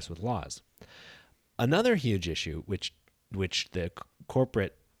to address with laws. Another huge issue, which the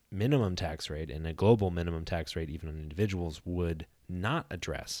corporate minimum tax rate and a global minimum tax rate, even on individuals, would not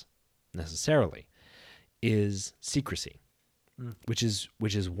address necessarily, is secrecy, which is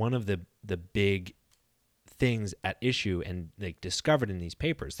one of the big things at issue and like discovered in these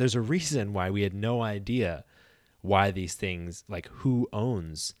papers. There's a reason why we had no idea why these things, like who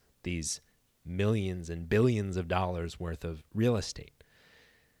owns these millions and billions of dollars worth of real estate.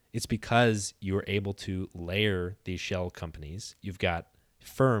 It's because you're able to layer these shell companies. You've got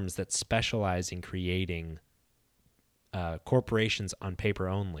firms that specialize in creating corporations on paper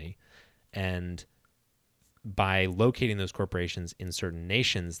only, and by locating those corporations in certain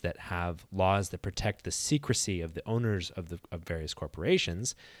nations that have laws that protect the secrecy of the owners of various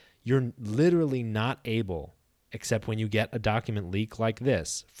corporations, you're literally not able, except when you get a document leak like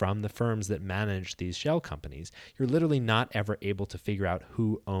this from the firms that manage these shell companies, you're literally not ever able to figure out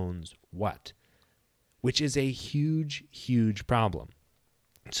who owns what, which is a huge, huge problem.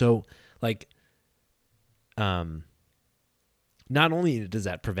 So, like, not only does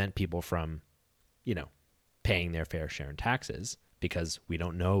that prevent people from, paying their fair share in taxes, because we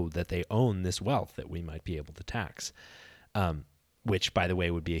don't know that they own this wealth that we might be able to tax, which, by the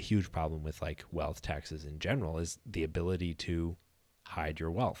way, would be a huge problem with like wealth taxes in general, is the ability to hide your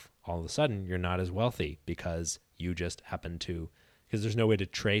wealth. All of a sudden, you're not as wealthy because you just happen to, because there's no way to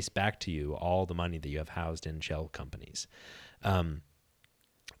trace back to you all the money that you have housed in shell companies.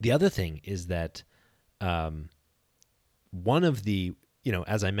 The other thing is that one of the,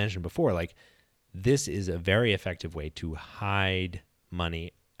 as I mentioned before, like this is a very effective way to hide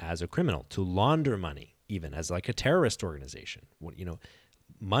money as a criminal, to launder money, even as like a terrorist organization.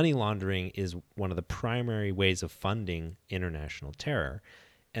 Money laundering is one of the primary ways of funding international terror,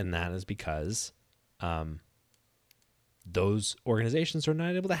 and that is because those organizations are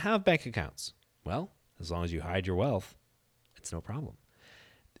not able to have bank accounts. Well, as long as you hide your wealth, it's no problem.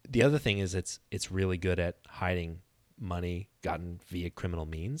 The other thing is it's really good at hiding money gotten via criminal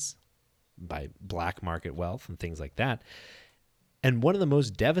means, by black market wealth and things like that. And one of the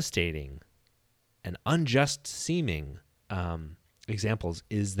most devastating and unjust seeming examples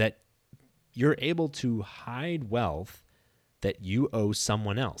is that you're able to hide wealth that you owe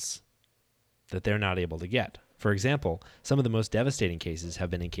someone else that they're not able to get. For example, some of the most devastating cases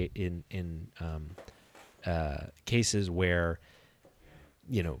have been cases where,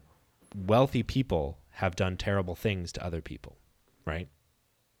 wealthy people have done terrible things to other people, right?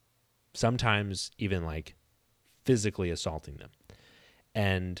 Sometimes even like physically assaulting them.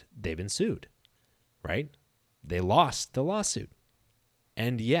 And they've been sued, right? They lost the lawsuit.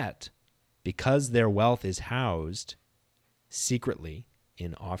 And yet, because their wealth is housed secretly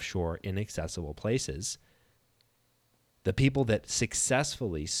in offshore, inaccessible places, the people that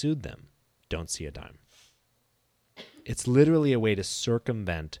successfully sued them don't see a dime. It's literally a way to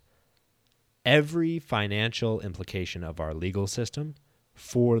circumvent every financial implication of our legal system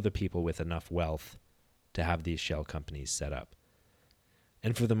for the people with enough wealth to have these shell companies set up.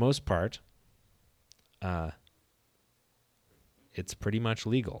 And for the most part, it's pretty much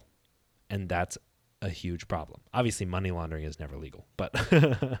legal. And that's a huge problem. Obviously, money laundering is never legal, but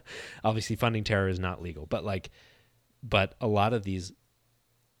obviously funding terror is not legal. But a lot of these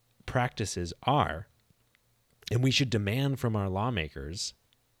practices are, and we should demand from our lawmakers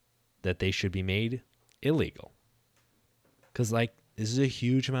that they should be made illegal. Because, this is a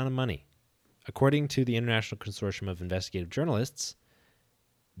huge amount of money. According to the International Consortium of Investigative Journalists,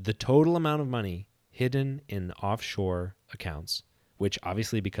 the total amount of money hidden in offshore accounts, which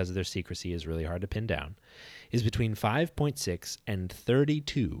obviously because of their secrecy is really hard to pin down, is between 5.6 and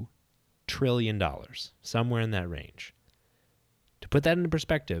 $32 trillion, somewhere in that range. To put that into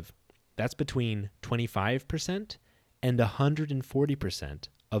perspective, that's between 25% and 140%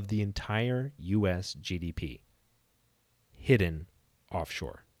 of the entire U.S. GDP hidden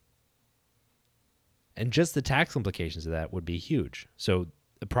offshore. And just the tax implications of that would be huge. So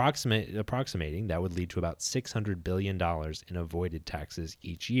approximating, that would lead to about $600 billion in avoided taxes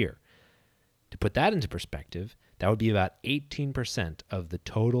each year. To put that into perspective, that would be about 18% of the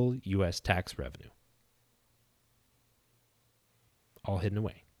total U.S. tax revenue. All hidden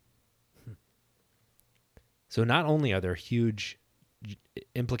away. So not only are there huge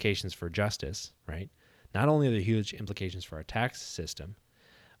implications for justice, right? Not only are there huge implications for our tax system,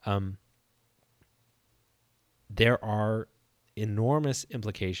 there are enormous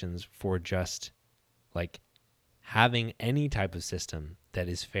implications for just having any type of system that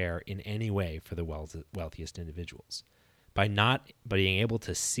is fair in any way for the wealthiest individuals. By not being able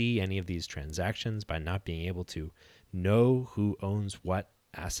to see any of these transactions, by not being able to know who owns what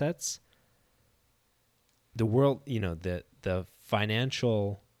assets, the world, the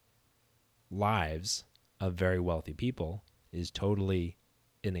financial lives of very wealthy people is totally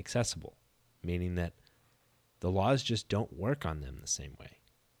inaccessible, meaning that the laws just don't work on them the same way,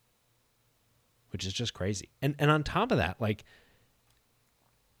 which is just crazy. And on top of that,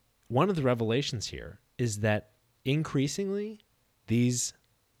 one of the revelations here is that increasingly these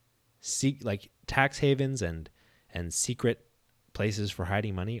tax havens and secret places for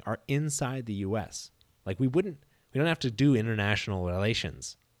hiding money are inside the U.S. We don't have to do international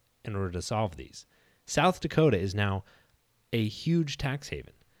relations in order to solve these. South Dakota is now a huge tax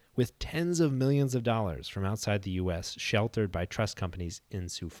haven with tens of millions of dollars from outside the U.S. sheltered by trust companies in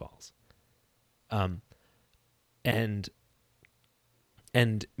Sioux Falls. And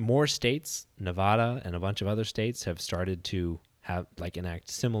more states, Nevada and a bunch of other states, have started to have enact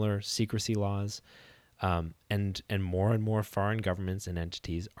similar secrecy laws. And more foreign governments and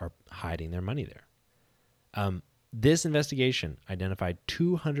entities are hiding their money there. This investigation identified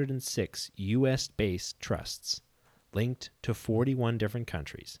 206 U.S.-based trusts linked to 41 different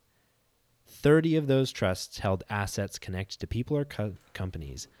countries. 30 of those trusts held assets connected to people or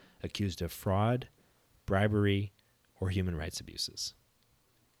companies accused of fraud, bribery, or human rights abuses.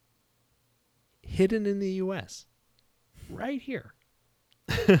 Hidden in the U.S. Right here.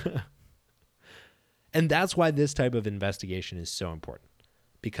 And that's why this type of investigation is so important.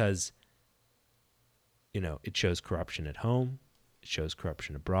 Because, it shows corruption at home. It shows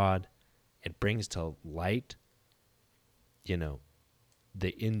corruption abroad. It brings to light,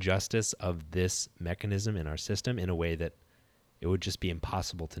 the injustice of this mechanism in our system in a way that it would just be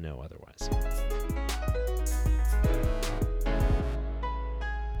impossible to know otherwise.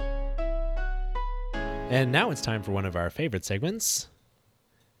 And now it's time for one of our favorite segments,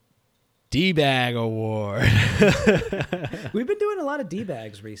 D-Bag Award. We've been doing a lot of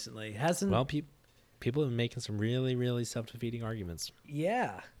D-Bags recently, hasn't? Well, people have been making some really, really self-defeating arguments.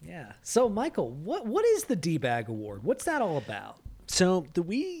 Yeah. So, Michael, what is the D-Bag Award? What's that all about? So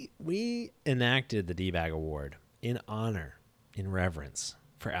we enacted the D-Bag Award in honor, in reverence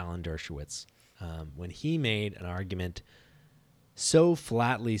for Alan Dershowitz when he made an argument so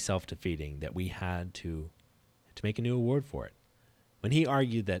flatly self-defeating that we had to make a new award for it. When he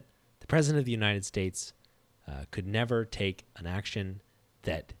argued that the President of the United States could never take an action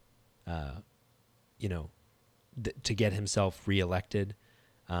that, to get himself reelected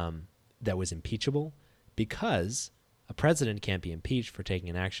that was impeachable, because a president can't be impeached for taking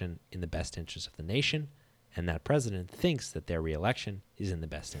an action in the best interest of the nation, and that president thinks that their reelection is in the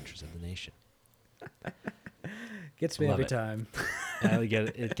best interest of the nation. Gets me every time.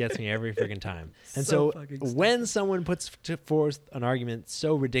 It gets me every freaking time. And so when someone puts forth an argument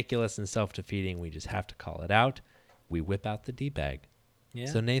so ridiculous and self-defeating, we just have to call it out. We whip out the D-bag. Yeah.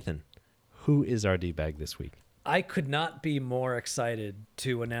 So Nathan, who is our D-bag this week? I could not be more excited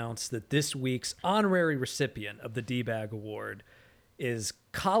to announce that this week's honorary recipient of the D-bag award is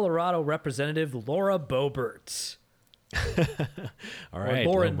Colorado Representative Laura Boebert. All right,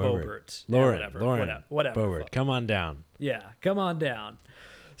 or Lauren Boebert. Lauren Whatever. Come on down. Yeah, come on down.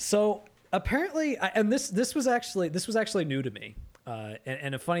 So apparently, this was actually new to me.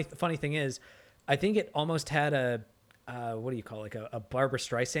 And a funny thing is, I think it almost had a a Barbra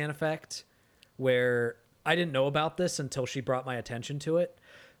Streisand effect, where I didn't know about this until she brought my attention to it.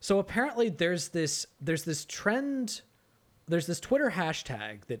 So apparently, there's this trend. There's this Twitter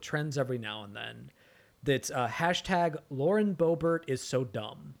hashtag that trends every now and then. That's hashtag Lauren Boebert is so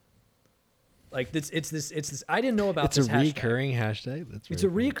dumb. Like it's this. I didn't know about this hashtag. It's a recurring hashtag. It's a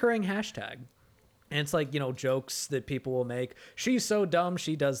recurring hashtag, and it's like, jokes that people will make. She's so dumb.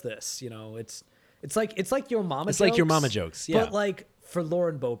 She does this. It's like your mama. It's jokes, like your mama jokes. Yeah. But like for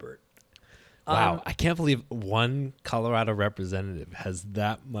Lauren Boebert. Wow, I can't believe one Colorado representative has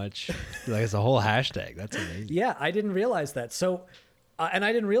that much. Like, it's a whole hashtag. That's amazing. Yeah, I didn't realize that. So. And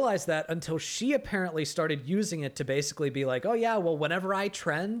I didn't realize that until she apparently started using it to basically be like, oh, yeah, well, whenever I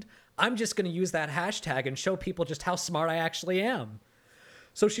trend, I'm just going to use that hashtag and show people just how smart I actually am.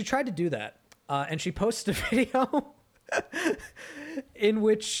 So she tried to do that. And she posted a video in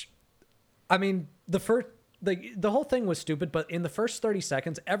which, the whole thing was stupid. But in the first 30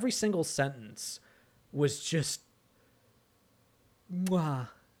 seconds, every single sentence was just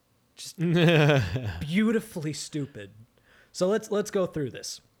beautifully stupid. So let's go through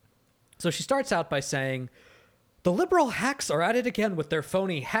this. So she starts out by saying, the liberal hacks are at it again with their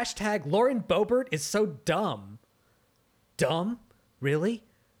phony hashtag Lauren Boebert is so dumb. Dumb? Really?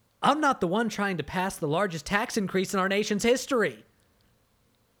 I'm not the one trying to pass the largest tax increase in our nation's history.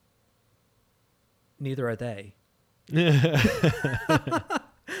 Neither are they.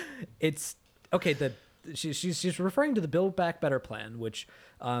 It's okay. She's referring to the Build Back Better plan, which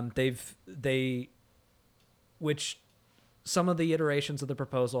which some of the iterations of the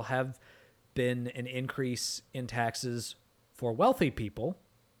proposal have been an increase in taxes for wealthy people,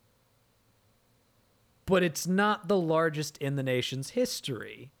 but it's not the largest in the nation's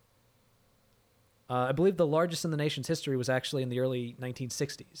history. I believe the largest in the nation's history was actually in the early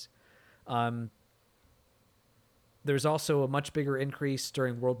 1960s. There's also a much bigger increase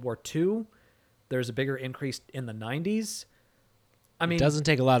during World War II. There's a bigger increase in the 90s. It doesn't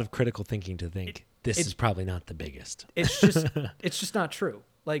take a lot of critical thinking to think this is probably not the biggest. It's just not true.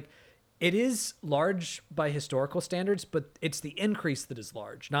 Like, it is large by historical standards, but it's the increase that is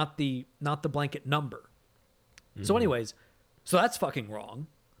large, not the blanket number. Mm-hmm. So anyways, that's fucking wrong.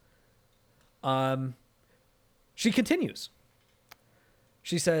 She continues.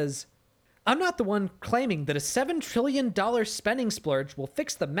 She says, I'm not the one claiming that a $7 trillion spending splurge will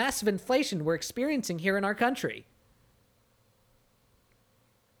fix the massive inflation we're experiencing here in our country.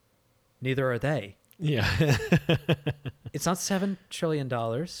 Neither are they. Yeah. It's not $7 trillion.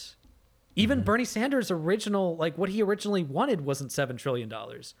 Even Bernie Sanders' original, what he originally wanted wasn't $7 trillion.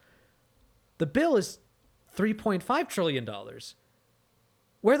 The bill is $3.5 trillion.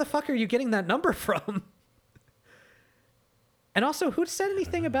 Where the fuck are you getting that number from? And also, who said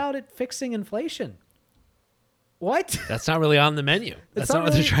anything about it fixing inflation? What? That's not really on the menu. That's not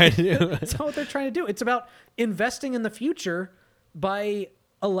what they're trying to do. That's not what they're trying to do. It's about investing in the future by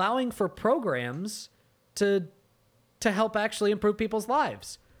allowing for programs to help actually improve people's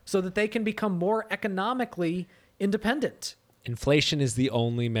lives so that they can become more economically independent. Inflation is the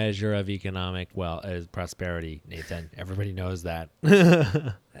only measure of economic prosperity, Nathan. Everybody knows that.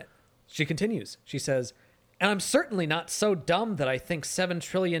 She continues. She says, and I'm certainly not so dumb that I think 7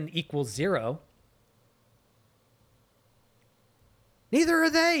 trillion equals 0. Neither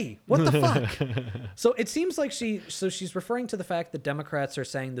are they. What the fuck? So it seems like she's referring to the fact that Democrats are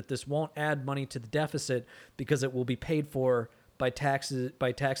saying that this won't add money to the deficit because it will be paid for by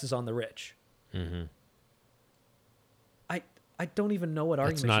taxes on the rich. Mm-hmm. I don't even know what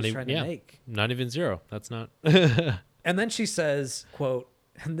argument she's trying to make. Not even 0. That's not. And then she says, quote,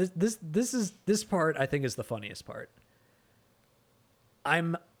 and this part I think is the funniest part.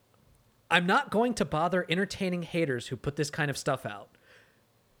 I'm I'm not going to bother entertaining haters who put this kind of stuff out.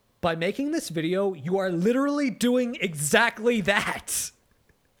 By making this video, you are literally doing exactly that.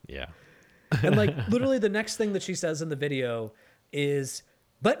 Yeah. And like literally the next thing that she says in the video is,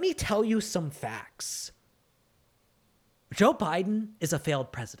 let me tell you some facts. Joe Biden is a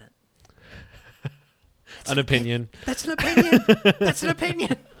failed president. An opinion. That's an opinion. That's an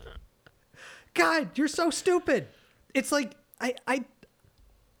opinion. God, you're so stupid. It's like,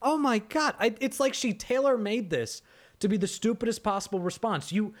 oh my God. It's like she tailor-made this to be the stupidest possible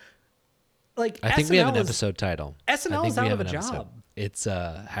response. I think we have an episode title. SNL is out of a job. It's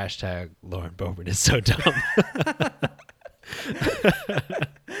hashtag Lauren Boebert is so dumb.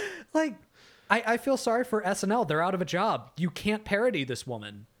 Like, I feel sorry for SNL. They're out of a job. You can't parody this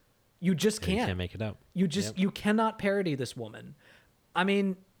woman. You just can't. You can't make it up. You cannot parody this woman. I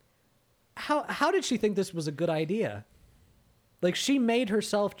mean, how did she think this was a good idea? Like, she made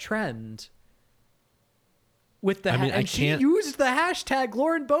herself trend with the and she used the hashtag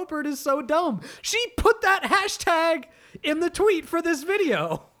Lauren Boebert is so dumb. She put that hashtag in the tweet for this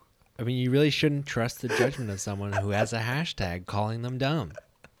video. I mean, you really shouldn't trust the judgment of someone who has a hashtag calling them dumb.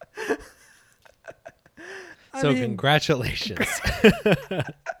 So congratulations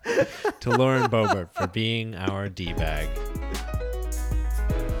to Lauren Boebert for being our D-bag.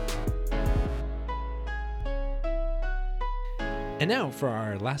 And now for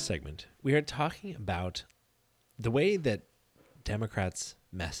our last segment, we are talking about the way that Democrats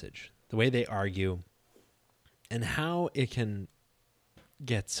message, the way they argue, and how it can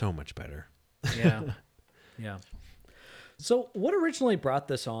get so much better. Yeah. Yeah. So what originally brought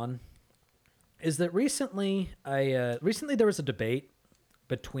this on is that recently there was a debate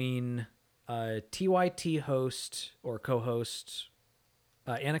between TYT host or co-host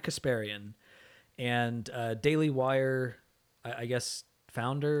Anna Kasparian and Daily Wire, I guess,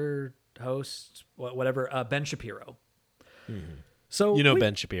 founder, host, whatever, Ben Shapiro. Mm-hmm. So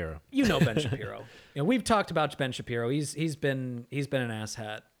Ben Shapiro. You know Ben Shapiro. We've talked about Ben Shapiro. He's been an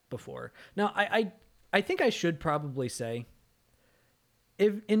asshat before. Now I think I should probably say,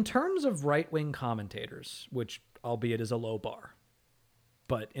 if in terms of right-wing commentators, which albeit is a low bar,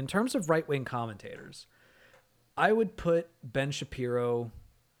 but in terms of right-wing commentators, I would put Ben Shapiro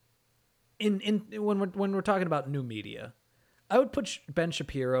in when we're talking about new media, I would put Ben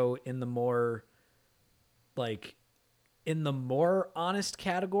Shapiro in the more honest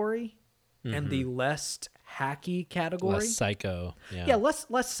category, mm-hmm. and the less hacky category. Less psycho. Yeah,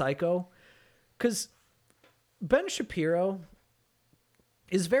 less psycho. Because Ben Shapiro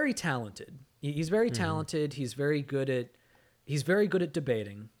is very talented. He's very talented. He's very good at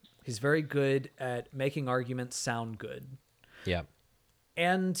debating. He's very good at making arguments sound good. Yeah.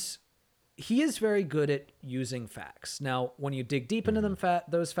 And he is very good at using facts. Now, when you dig deep into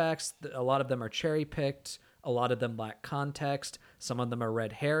those facts, a lot of them are cherry-picked. A lot of them lack context. Some of them are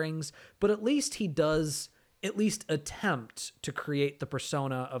red herrings. But at least he does attempt to create the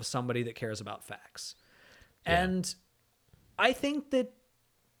persona of somebody that cares about facts. Yeah. And I think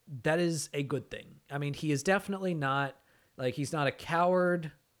that is a good thing. I mean, he is definitely not, he's not a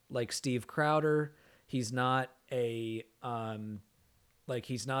coward like Steve Crowder. He's not a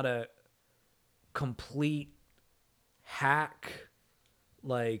complete hack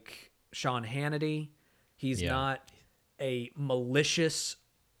like Sean Hannity. He's not a malicious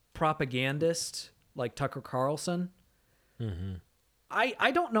propagandist like Tucker Carlson. Mm-hmm.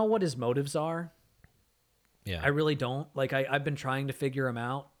 I don't know what his motives are. Yeah, I really don't. I've been trying to figure him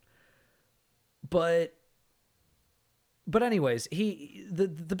out. But anyways,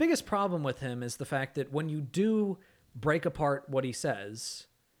 the biggest problem with him is the fact that when you do break apart what he says,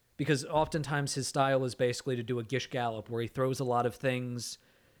 because oftentimes his style is basically to do a Gish Gallop where he throws a lot of things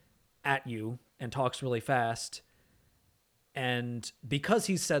at you and talks really fast. And because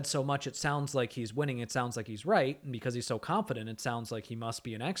he's said so much, it sounds like he's winning. It sounds like he's right. And because he's so confident, it sounds like he must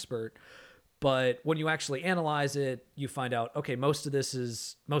be an expert. But when you actually analyze it, you find out, okay, most of this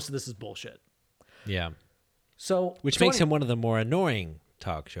is bullshit. Yeah. So which makes him one of the more annoying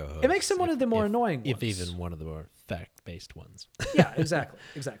talk show hosts. It makes him one of the more annoying ones. If even one of the more fact-based ones. Yeah,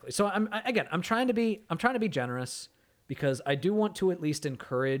 exactly. So I'm trying to be generous because I do want to at least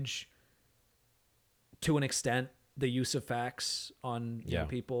encourage, to an extent, the use of facts on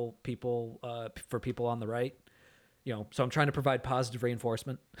people for people on the right. So I'm trying to provide positive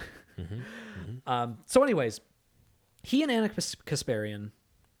reinforcement. Mm-hmm. Mm-hmm. So anyways, he and Anna Kasparian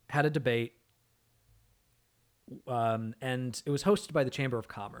had a debate, and it was hosted by the Chamber of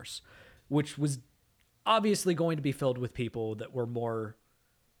Commerce, which was obviously going to be filled with people that were more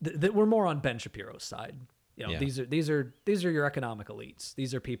on Ben Shapiro's side. You know, Yeah. these are your economic elites.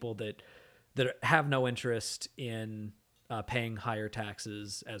 These are people that have no interest in paying higher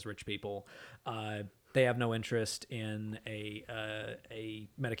taxes as rich people. They have no interest in a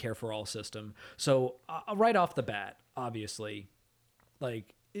Medicare for all system. So right off the bat, obviously,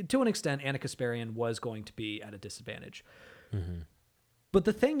 like to an extent, Anna Kasparian was going to be at a disadvantage. Mm-hmm. But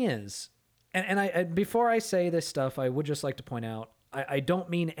the thing is, and I before I say this stuff, I would just like to point out, I don't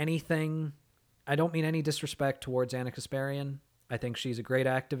mean anything. I don't mean any disrespect towards Anna Kasparian. I think she's a great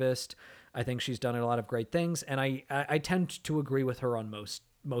activist. I think she's done a lot of great things, and I tend to agree with her on most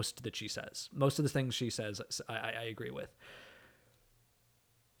that she says. Most of the things she says, I agree with.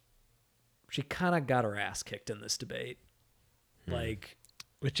 She kind of got her ass kicked in this debate. Like,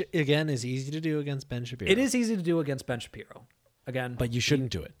 which again is easy to do against Ben Shapiro. it is easy to do against Ben Shapiro. Again, but you shouldn't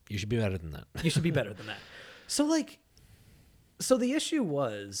do it. You should be better than that. You should be better than that. So the issue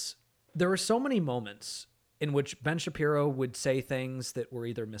was there were so many moments in which Ben Shapiro would say things that were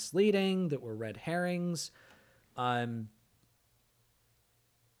either misleading, that were red herrings, or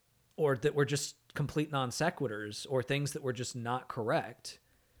that were just complete non sequiturs, or things that were just not correct,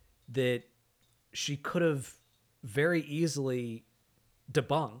 that she could have very easily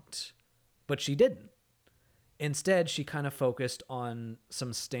debunked, but she didn't. Instead, she kind of focused on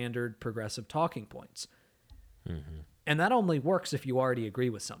some standard progressive talking points. Mm-hmm. And that only works if you already agree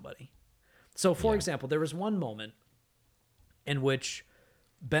with somebody. So, for example, there was one moment in which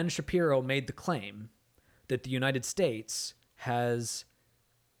Ben Shapiro made the claim that the United States has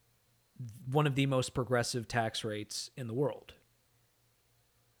one of the most progressive tax rates in the world,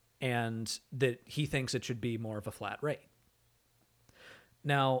 and that he thinks it should be more of a flat rate.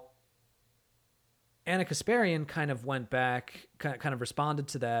 Now, Anna Kasparian kind of went back, kind of responded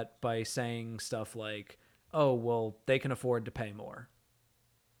to that by saying stuff like, "Oh, well, they can afford to pay more."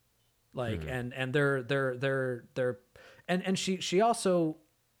 Like, and she also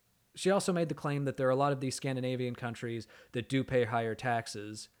made the claim that there are a lot of these Scandinavian countries that do pay higher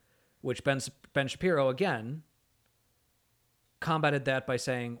taxes, which Ben Shapiro again combated that by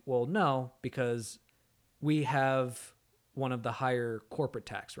saying, "Well, no, because we have one of the higher corporate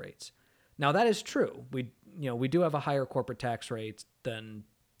tax rates." Now that is true. We do have a higher corporate tax rate than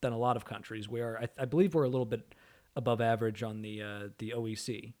a lot of countries. We are, I believe, we're a little bit above average on the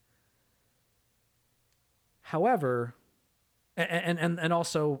OEC. However, and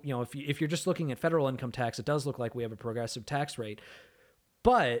also, if you're just looking at federal income tax, it does look like we have a progressive tax rate.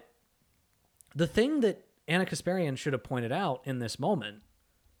 But the thing that Anna Kasparian should have pointed out in this moment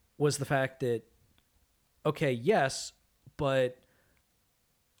was the fact that, okay, yes, but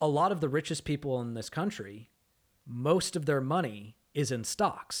a lot of the richest people in this country, most of their money is in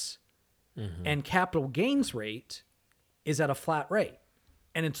stocks. Mm-hmm. And capital gains rate is at a flat rate.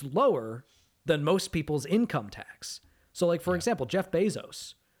 And it's lower than most people's income tax. So, like, for example, Jeff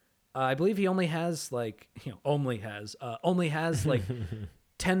Bezos, I believe he only has like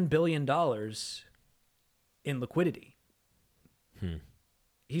 $10 billion in liquidity.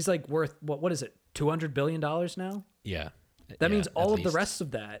 He's like worth, what is it? $200 billion now? Yeah. That means all of the rest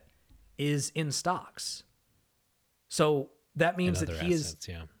of that is in stocks. So that means that he assets,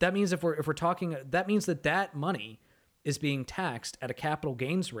 is, that means if we're talking, that means that money is being taxed at a capital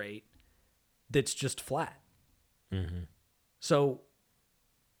gains rate that's just flat. Mm-hmm. So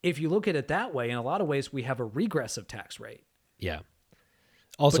if you look at it that way, in a lot of ways, we have a regressive tax rate. Yeah.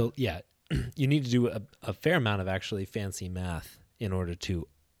 Also, you need to do a fair amount of actually fancy math in order to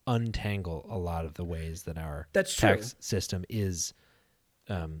untangle a lot of the ways that our tax system is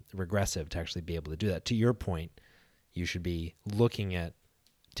regressive to actually be able to do that. To your point, you should be looking at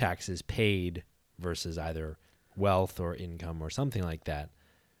taxes paid versus either wealth or income or something like that.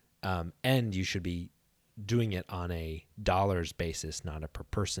 And you should be doing it on a dollars basis, not a per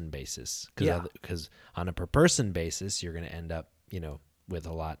person basis. Because on a per person basis, you're going to end up, with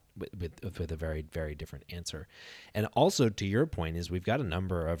a lot, with a very, very different answer. And also to your point is we've got a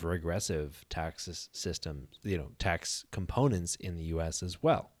number of regressive tax systems, tax components in the U.S. as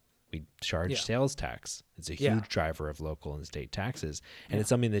well. We charge sales tax. It's a huge driver of local and state taxes. And it's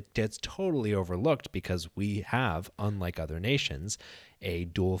something that gets totally overlooked because we have, unlike other nations, a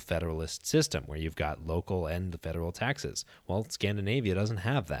dual federalist system where you've got local and the federal taxes. Well, Scandinavia doesn't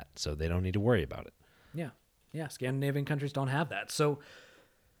have that, so they don't need to worry about it. Yeah, Scandinavian countries don't have that. So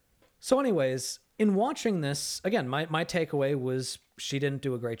anyways, in watching this, again, my takeaway was she didn't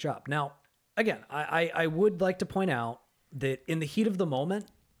do a great job. Now, again, I would like to point out that in the heat of the moment,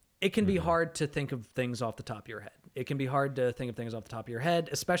 it can be hard to think of things off the top of your head. It can be hard to think of things off the top of your head,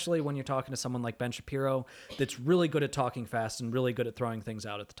 especially when you're talking to someone like Ben Shapiro that's really good at talking fast and really good at throwing things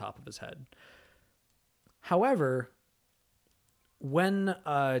out at the top of his head. However, when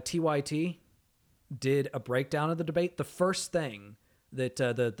TYT did a breakdown of the debate, the first thing that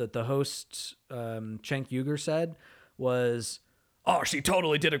the host Cenk Uygur said was, "Oh, she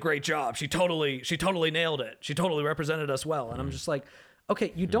totally did a great job. She totally nailed it. She totally represented us well." And I'm just like,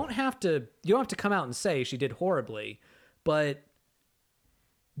 okay, you don't have to come out and say she did horribly, but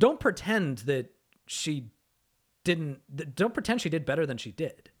don't pretend that she didn't. Don't pretend she did better than she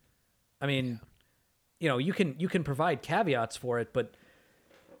did. I mean, you can provide caveats for it, but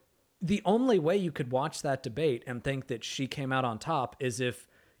the only way you could watch that debate and think that she came out on top is if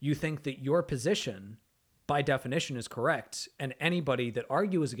you think that your position by definition is correct, and anybody that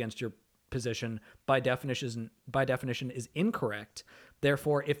argues against your position by definition is incorrect.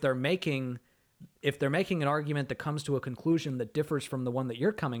 Therefore, if they're making an argument that comes to a conclusion that differs from the one that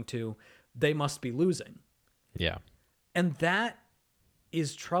you're coming to, they must be losing. Yeah. And that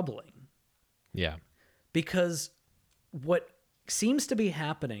is troubling. Yeah. Because what seems to be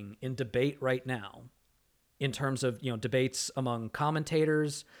happening in debate right now, in terms of, debates among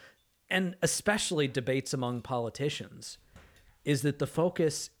commentators and especially debates among politicians, is that the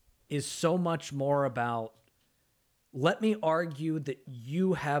focus is so much more about, let me argue that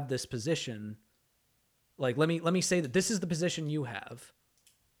you have this position. Like, let me say that this is the position you have,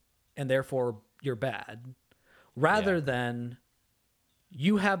 and therefore you're bad, rather than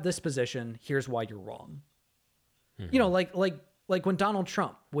you have this position, here's why you're wrong. Mm-hmm. Like when Donald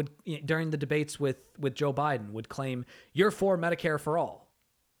Trump would, during the debates with Joe Biden, would claim, you're for Medicare for all.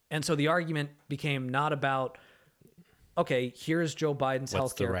 And so the argument became not about, okay, here's Joe Biden's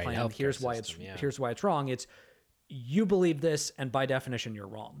healthcare plan. Here's why it's wrong. It's, you believe this, and by definition, you're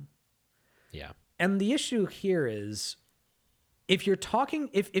wrong. Yeah. And the issue here is, if you're talking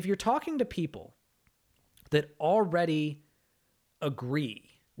to people that already agree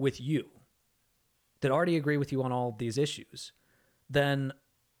with you, on all of these issues, then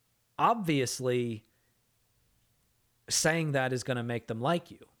obviously saying that is going to make them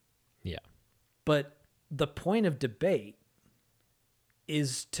like you. Yeah. But the point of debate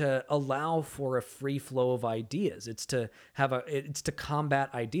is to allow for a free flow of ideas. It's to combat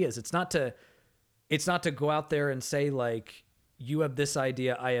ideas. It's not to go out there and say, like, you have this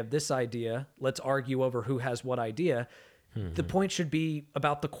idea, I have this idea, let's argue over who has what idea. Mm-hmm. The point should be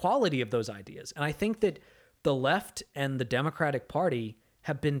about the quality of those ideas. And I think that the left and the Democratic Party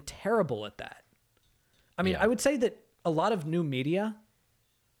have been terrible at that. I mean, I would say that a lot of new media,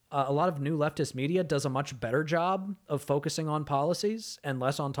 a lot of new leftist media does a much better job of focusing on policies and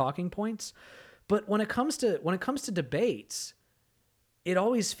less on talking points. But when it comes to debates, it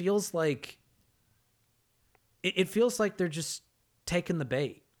always feels like they're just taking the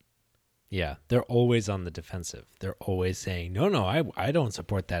bait. Yeah, they're always on the defensive. They're always saying, no, I don't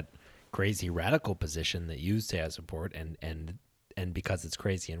support that crazy radical position that you say I support, and because it's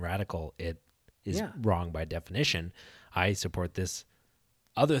crazy and radical, it is wrong by definition. I support this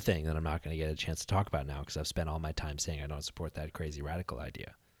other thing that I'm not going to get a chance to talk about now because I've spent all my time saying I don't support that crazy radical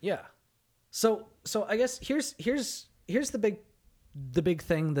idea. Yeah. So I guess here's the big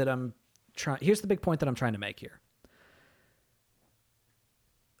thing that I'm trying. Here's the big point that I'm trying to make here.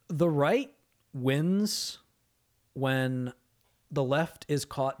 The right wins when the left is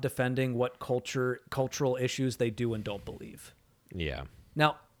caught defending what cultural issues they do and don't believe. Yeah.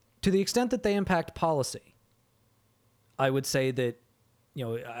 Now, to the extent that they impact policy, I would say that,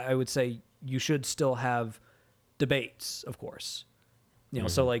 you should still have debates, of course.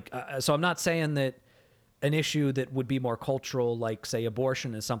 Mm-hmm. So I'm not saying that an issue that would be more cultural, like, say,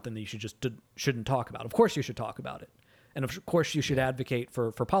 abortion, is something that you shouldn't talk about. Of course you should talk about it. And of course you should advocate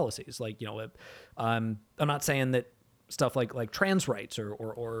for policies. Like, I'm not saying that stuff like trans rights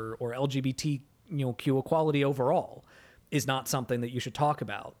or LGBT, Q equality overall is not something that you should talk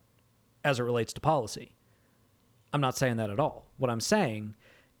about as it relates to policy. I'm not saying that at all. What I'm saying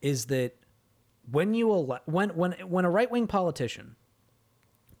is that when a right-wing politician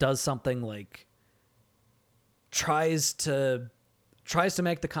does something like tries to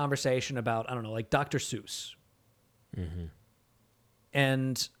make the conversation about, I don't know, like Dr. Seuss, mm-hmm.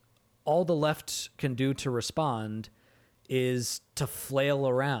 and all the left can do to respond is to flail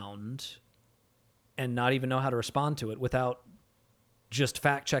around and not even know how to respond to it without just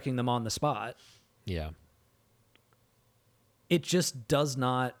fact-checking them on the spot. Yeah. It just does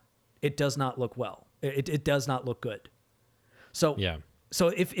not look well. It does not look good. So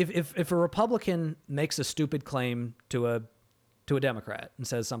if a Republican makes a stupid claim to a Democrat and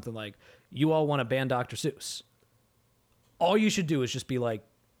says something like, you all want to ban Dr. Seuss, all you should do is just be like,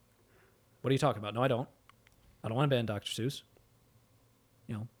 what are you talking about? No, I don't want to ban Dr. Seuss.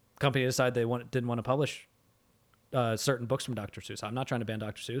 Company decided they didn't want to publish certain books from Dr. Seuss. I'm not trying to ban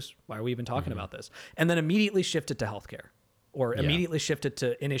Dr. Seuss. Why are we even talking about this? And then immediately shift it to healthcare, or immediately shift it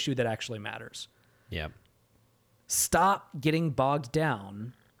to an issue that actually matters. Yeah. Stop getting bogged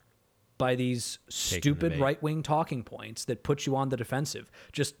down by these stupid right-wing talking points that put you on the defensive.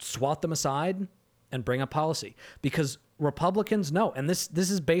 Just swat them aside and bring up policy, because Republicans know, and this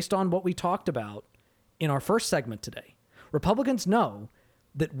is based on what we talked about in our first segment today. Republicans know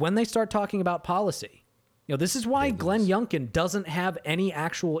that when they start talking about policy, this is why Glenn Youngkin doesn't have any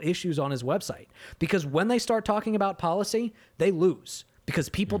actual issues on his website, because when they start talking about policy, they lose, because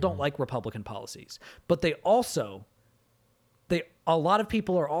people don't like Republican policies. But a lot of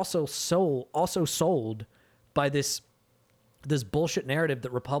people are also sold by this bullshit narrative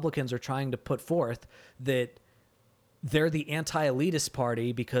that Republicans are trying to put forth, that they're the anti-elitist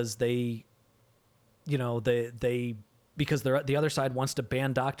party because because the other side wants to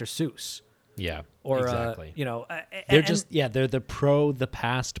ban Dr. Seuss. Yeah, or exactly. They're the pro the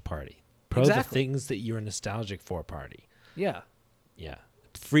past party, the things that you're nostalgic for party. Yeah.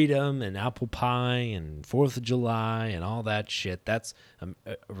 Freedom and apple pie and 4th of July and all that shit. That's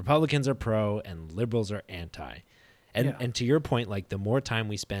Republicans are pro and liberals are anti. And to your point, like, the more time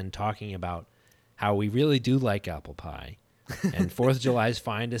we spend talking about how we really do like apple pie and 4th of July is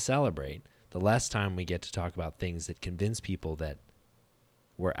fine to celebrate, the less time we get to talk about things that convince people that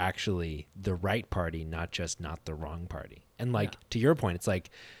we're actually the right party, not the wrong party. And to your point, it's like,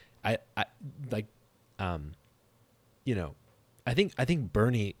 I think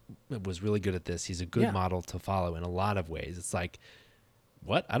Bernie was really good at this. He's a good model to follow in a lot of ways. It's like,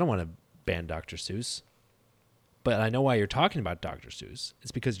 what? I don't want to ban Dr. Seuss, but I know why you're talking about Dr. Seuss.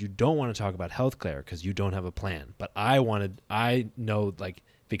 It's because you don't want to talk about healthcare because you don't have a plan. But I know,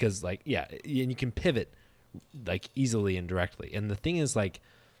 because and you can pivot easily and directly. And the thing is,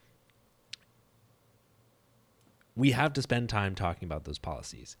 we have to spend time talking about those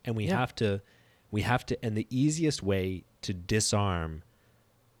policies, and we have to, and the easiest way to disarm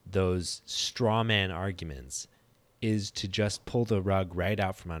those straw man arguments is to just pull the rug right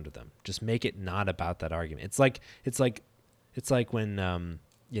out from under them. Just make it not about that argument. It's like when,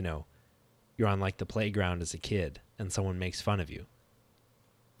 you're on the playground as a kid and someone makes fun of you.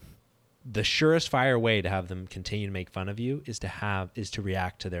 The surest fire way to have them continue to make fun of you is to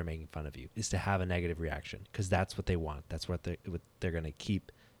react to their making fun of you, is to have a negative reaction, because that's what they want. That's what they're going to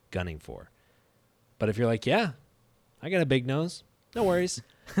keep gunning for. But if you're like, yeah, I got a big nose, no worries.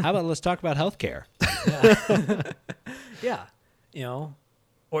 How about let's talk about healthcare?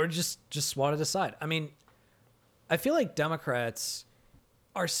 Or just swat it aside. I mean, I feel like Democrats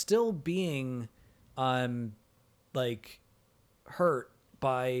are still being hurt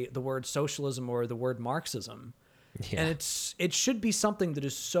by the word socialism or the word Marxism. Yeah. And it should be something that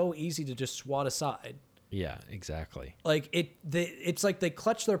is so easy to just swat aside. Yeah, exactly. It's like they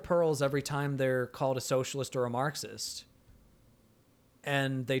clutch their pearls every time they're called a socialist or a Marxist.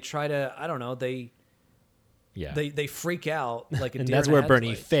 And they try to, I don't know, they freak out like a and deer that's in a where Bernie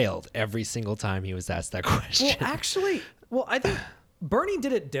headlight. failed every single time he was asked that question. I think Bernie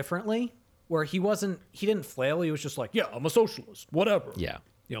did it differently, where he didn't flail. He was just like, yeah, I'm a socialist, whatever. Yeah.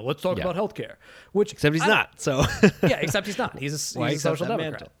 Let's talk about healthcare. Except he's not. So except he's not. He's a social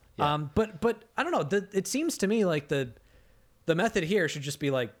democrat. Yeah. But I don't know. It seems to me like the method here should just be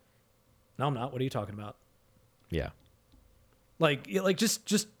like, no, I'm not. What are you talking about? Yeah.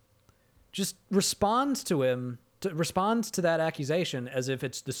 Just responds to him. Responds to that accusation as if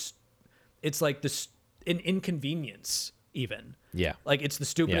it's an inconvenience even. Yeah. Like it's the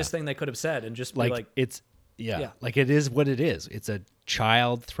stupidest thing they could have said, and just be like it's like it is what it is. It's a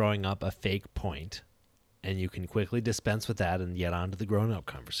child throwing up a fake point, and you can quickly dispense with that and get on to the grown-up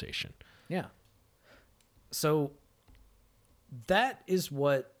conversation. Yeah. So that is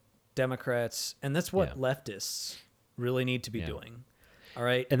what Democrats, and that's what leftists really need to be doing. All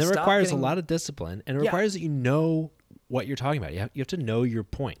right. And that requires a lot of discipline, and it requires that you know what you're talking about. You have to know your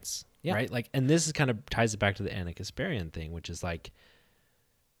points, right? And this is kind of ties it back to the Anna Kasparian thing, which is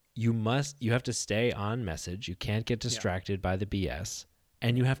you have to stay on message. You can't get distracted by the BS,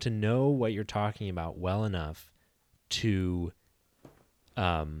 and you have to know what you're talking about well enough to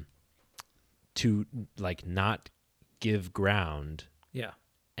not give ground. Yeah.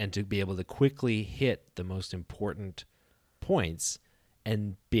 And to be able to quickly hit the most important points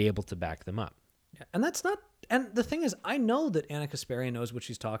and be able to back them up. Yeah. And that's not, and the thing is, I know that Anna Kasparian knows what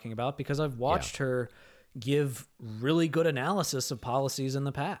she's talking about because I've watched her give really good analysis of policies in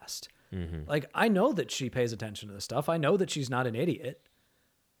the past. Mm-hmm. I know that she pays attention to this stuff. I know that she's not an idiot.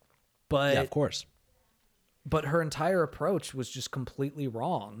 But of course. But her entire approach was just completely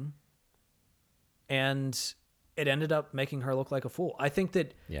wrong. And it ended up making her look like a fool. I think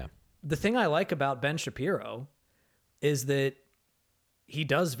that the thing I like about Ben Shapiro is that he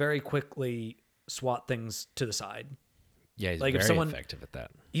does very quickly swat things to the side. Yeah, he's like very effective at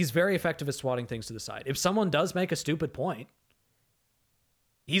that. He's very effective at swatting things to the side. If someone does make a stupid point,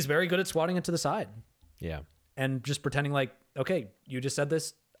 he's very good at swatting it to the side. Yeah. And just pretending like, okay, you just said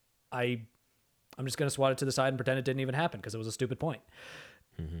this. I'm just going to swat it to the side and pretend it didn't even happen because it was a stupid point.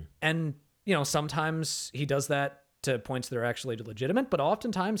 Mm-hmm. And, sometimes he does that to points that are actually legitimate, but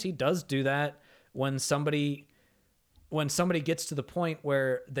oftentimes he does do that when somebody gets to the point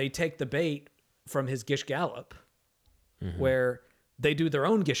where they take the bait from his Gish Gallop, where they do their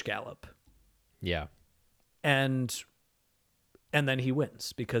own Gish Gallop. Yeah. And then he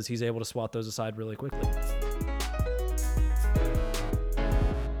wins because he's able to swat those aside really quickly.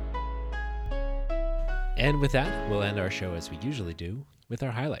 And with that, we'll end our show as we usually do with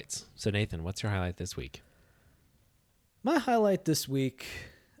our highlights. So Nathan, what's your highlight this week? My highlight this week,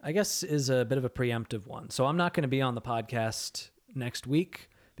 I guess, is a bit of a preemptive one. So I'm not going to be on the podcast next week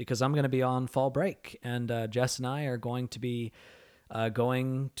because I'm going to be on fall break. And Jess and I are going to be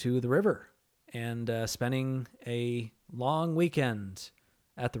going to the river and spending a long weekend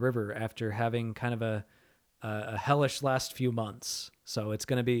at the river after having kind of a hellish last few months. So it's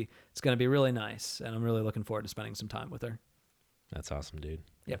gonna be really nice, and I'm really looking forward to spending some time with her. That's awesome, dude.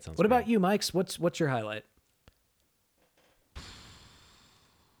 Yeah. What great. About you, Mike's? What's your highlight?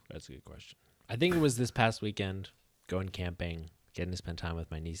 That's a good question. I think it was this past weekend, going camping, getting to spend time with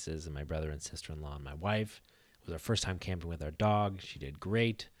my nieces and my brother and sister-in-law and my wife. It was our first time camping with our dog. She did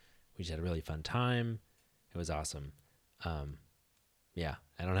great. We just had a really fun time. It was awesome. Yeah,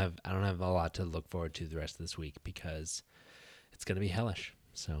 I don't have a lot to look forward to the rest of this week because it's going to be hellish.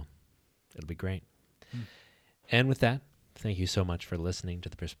 So it'll be great. And with that, thank you so much for listening to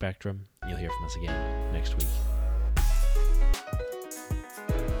The Perspectrum. You'll hear from us again next week.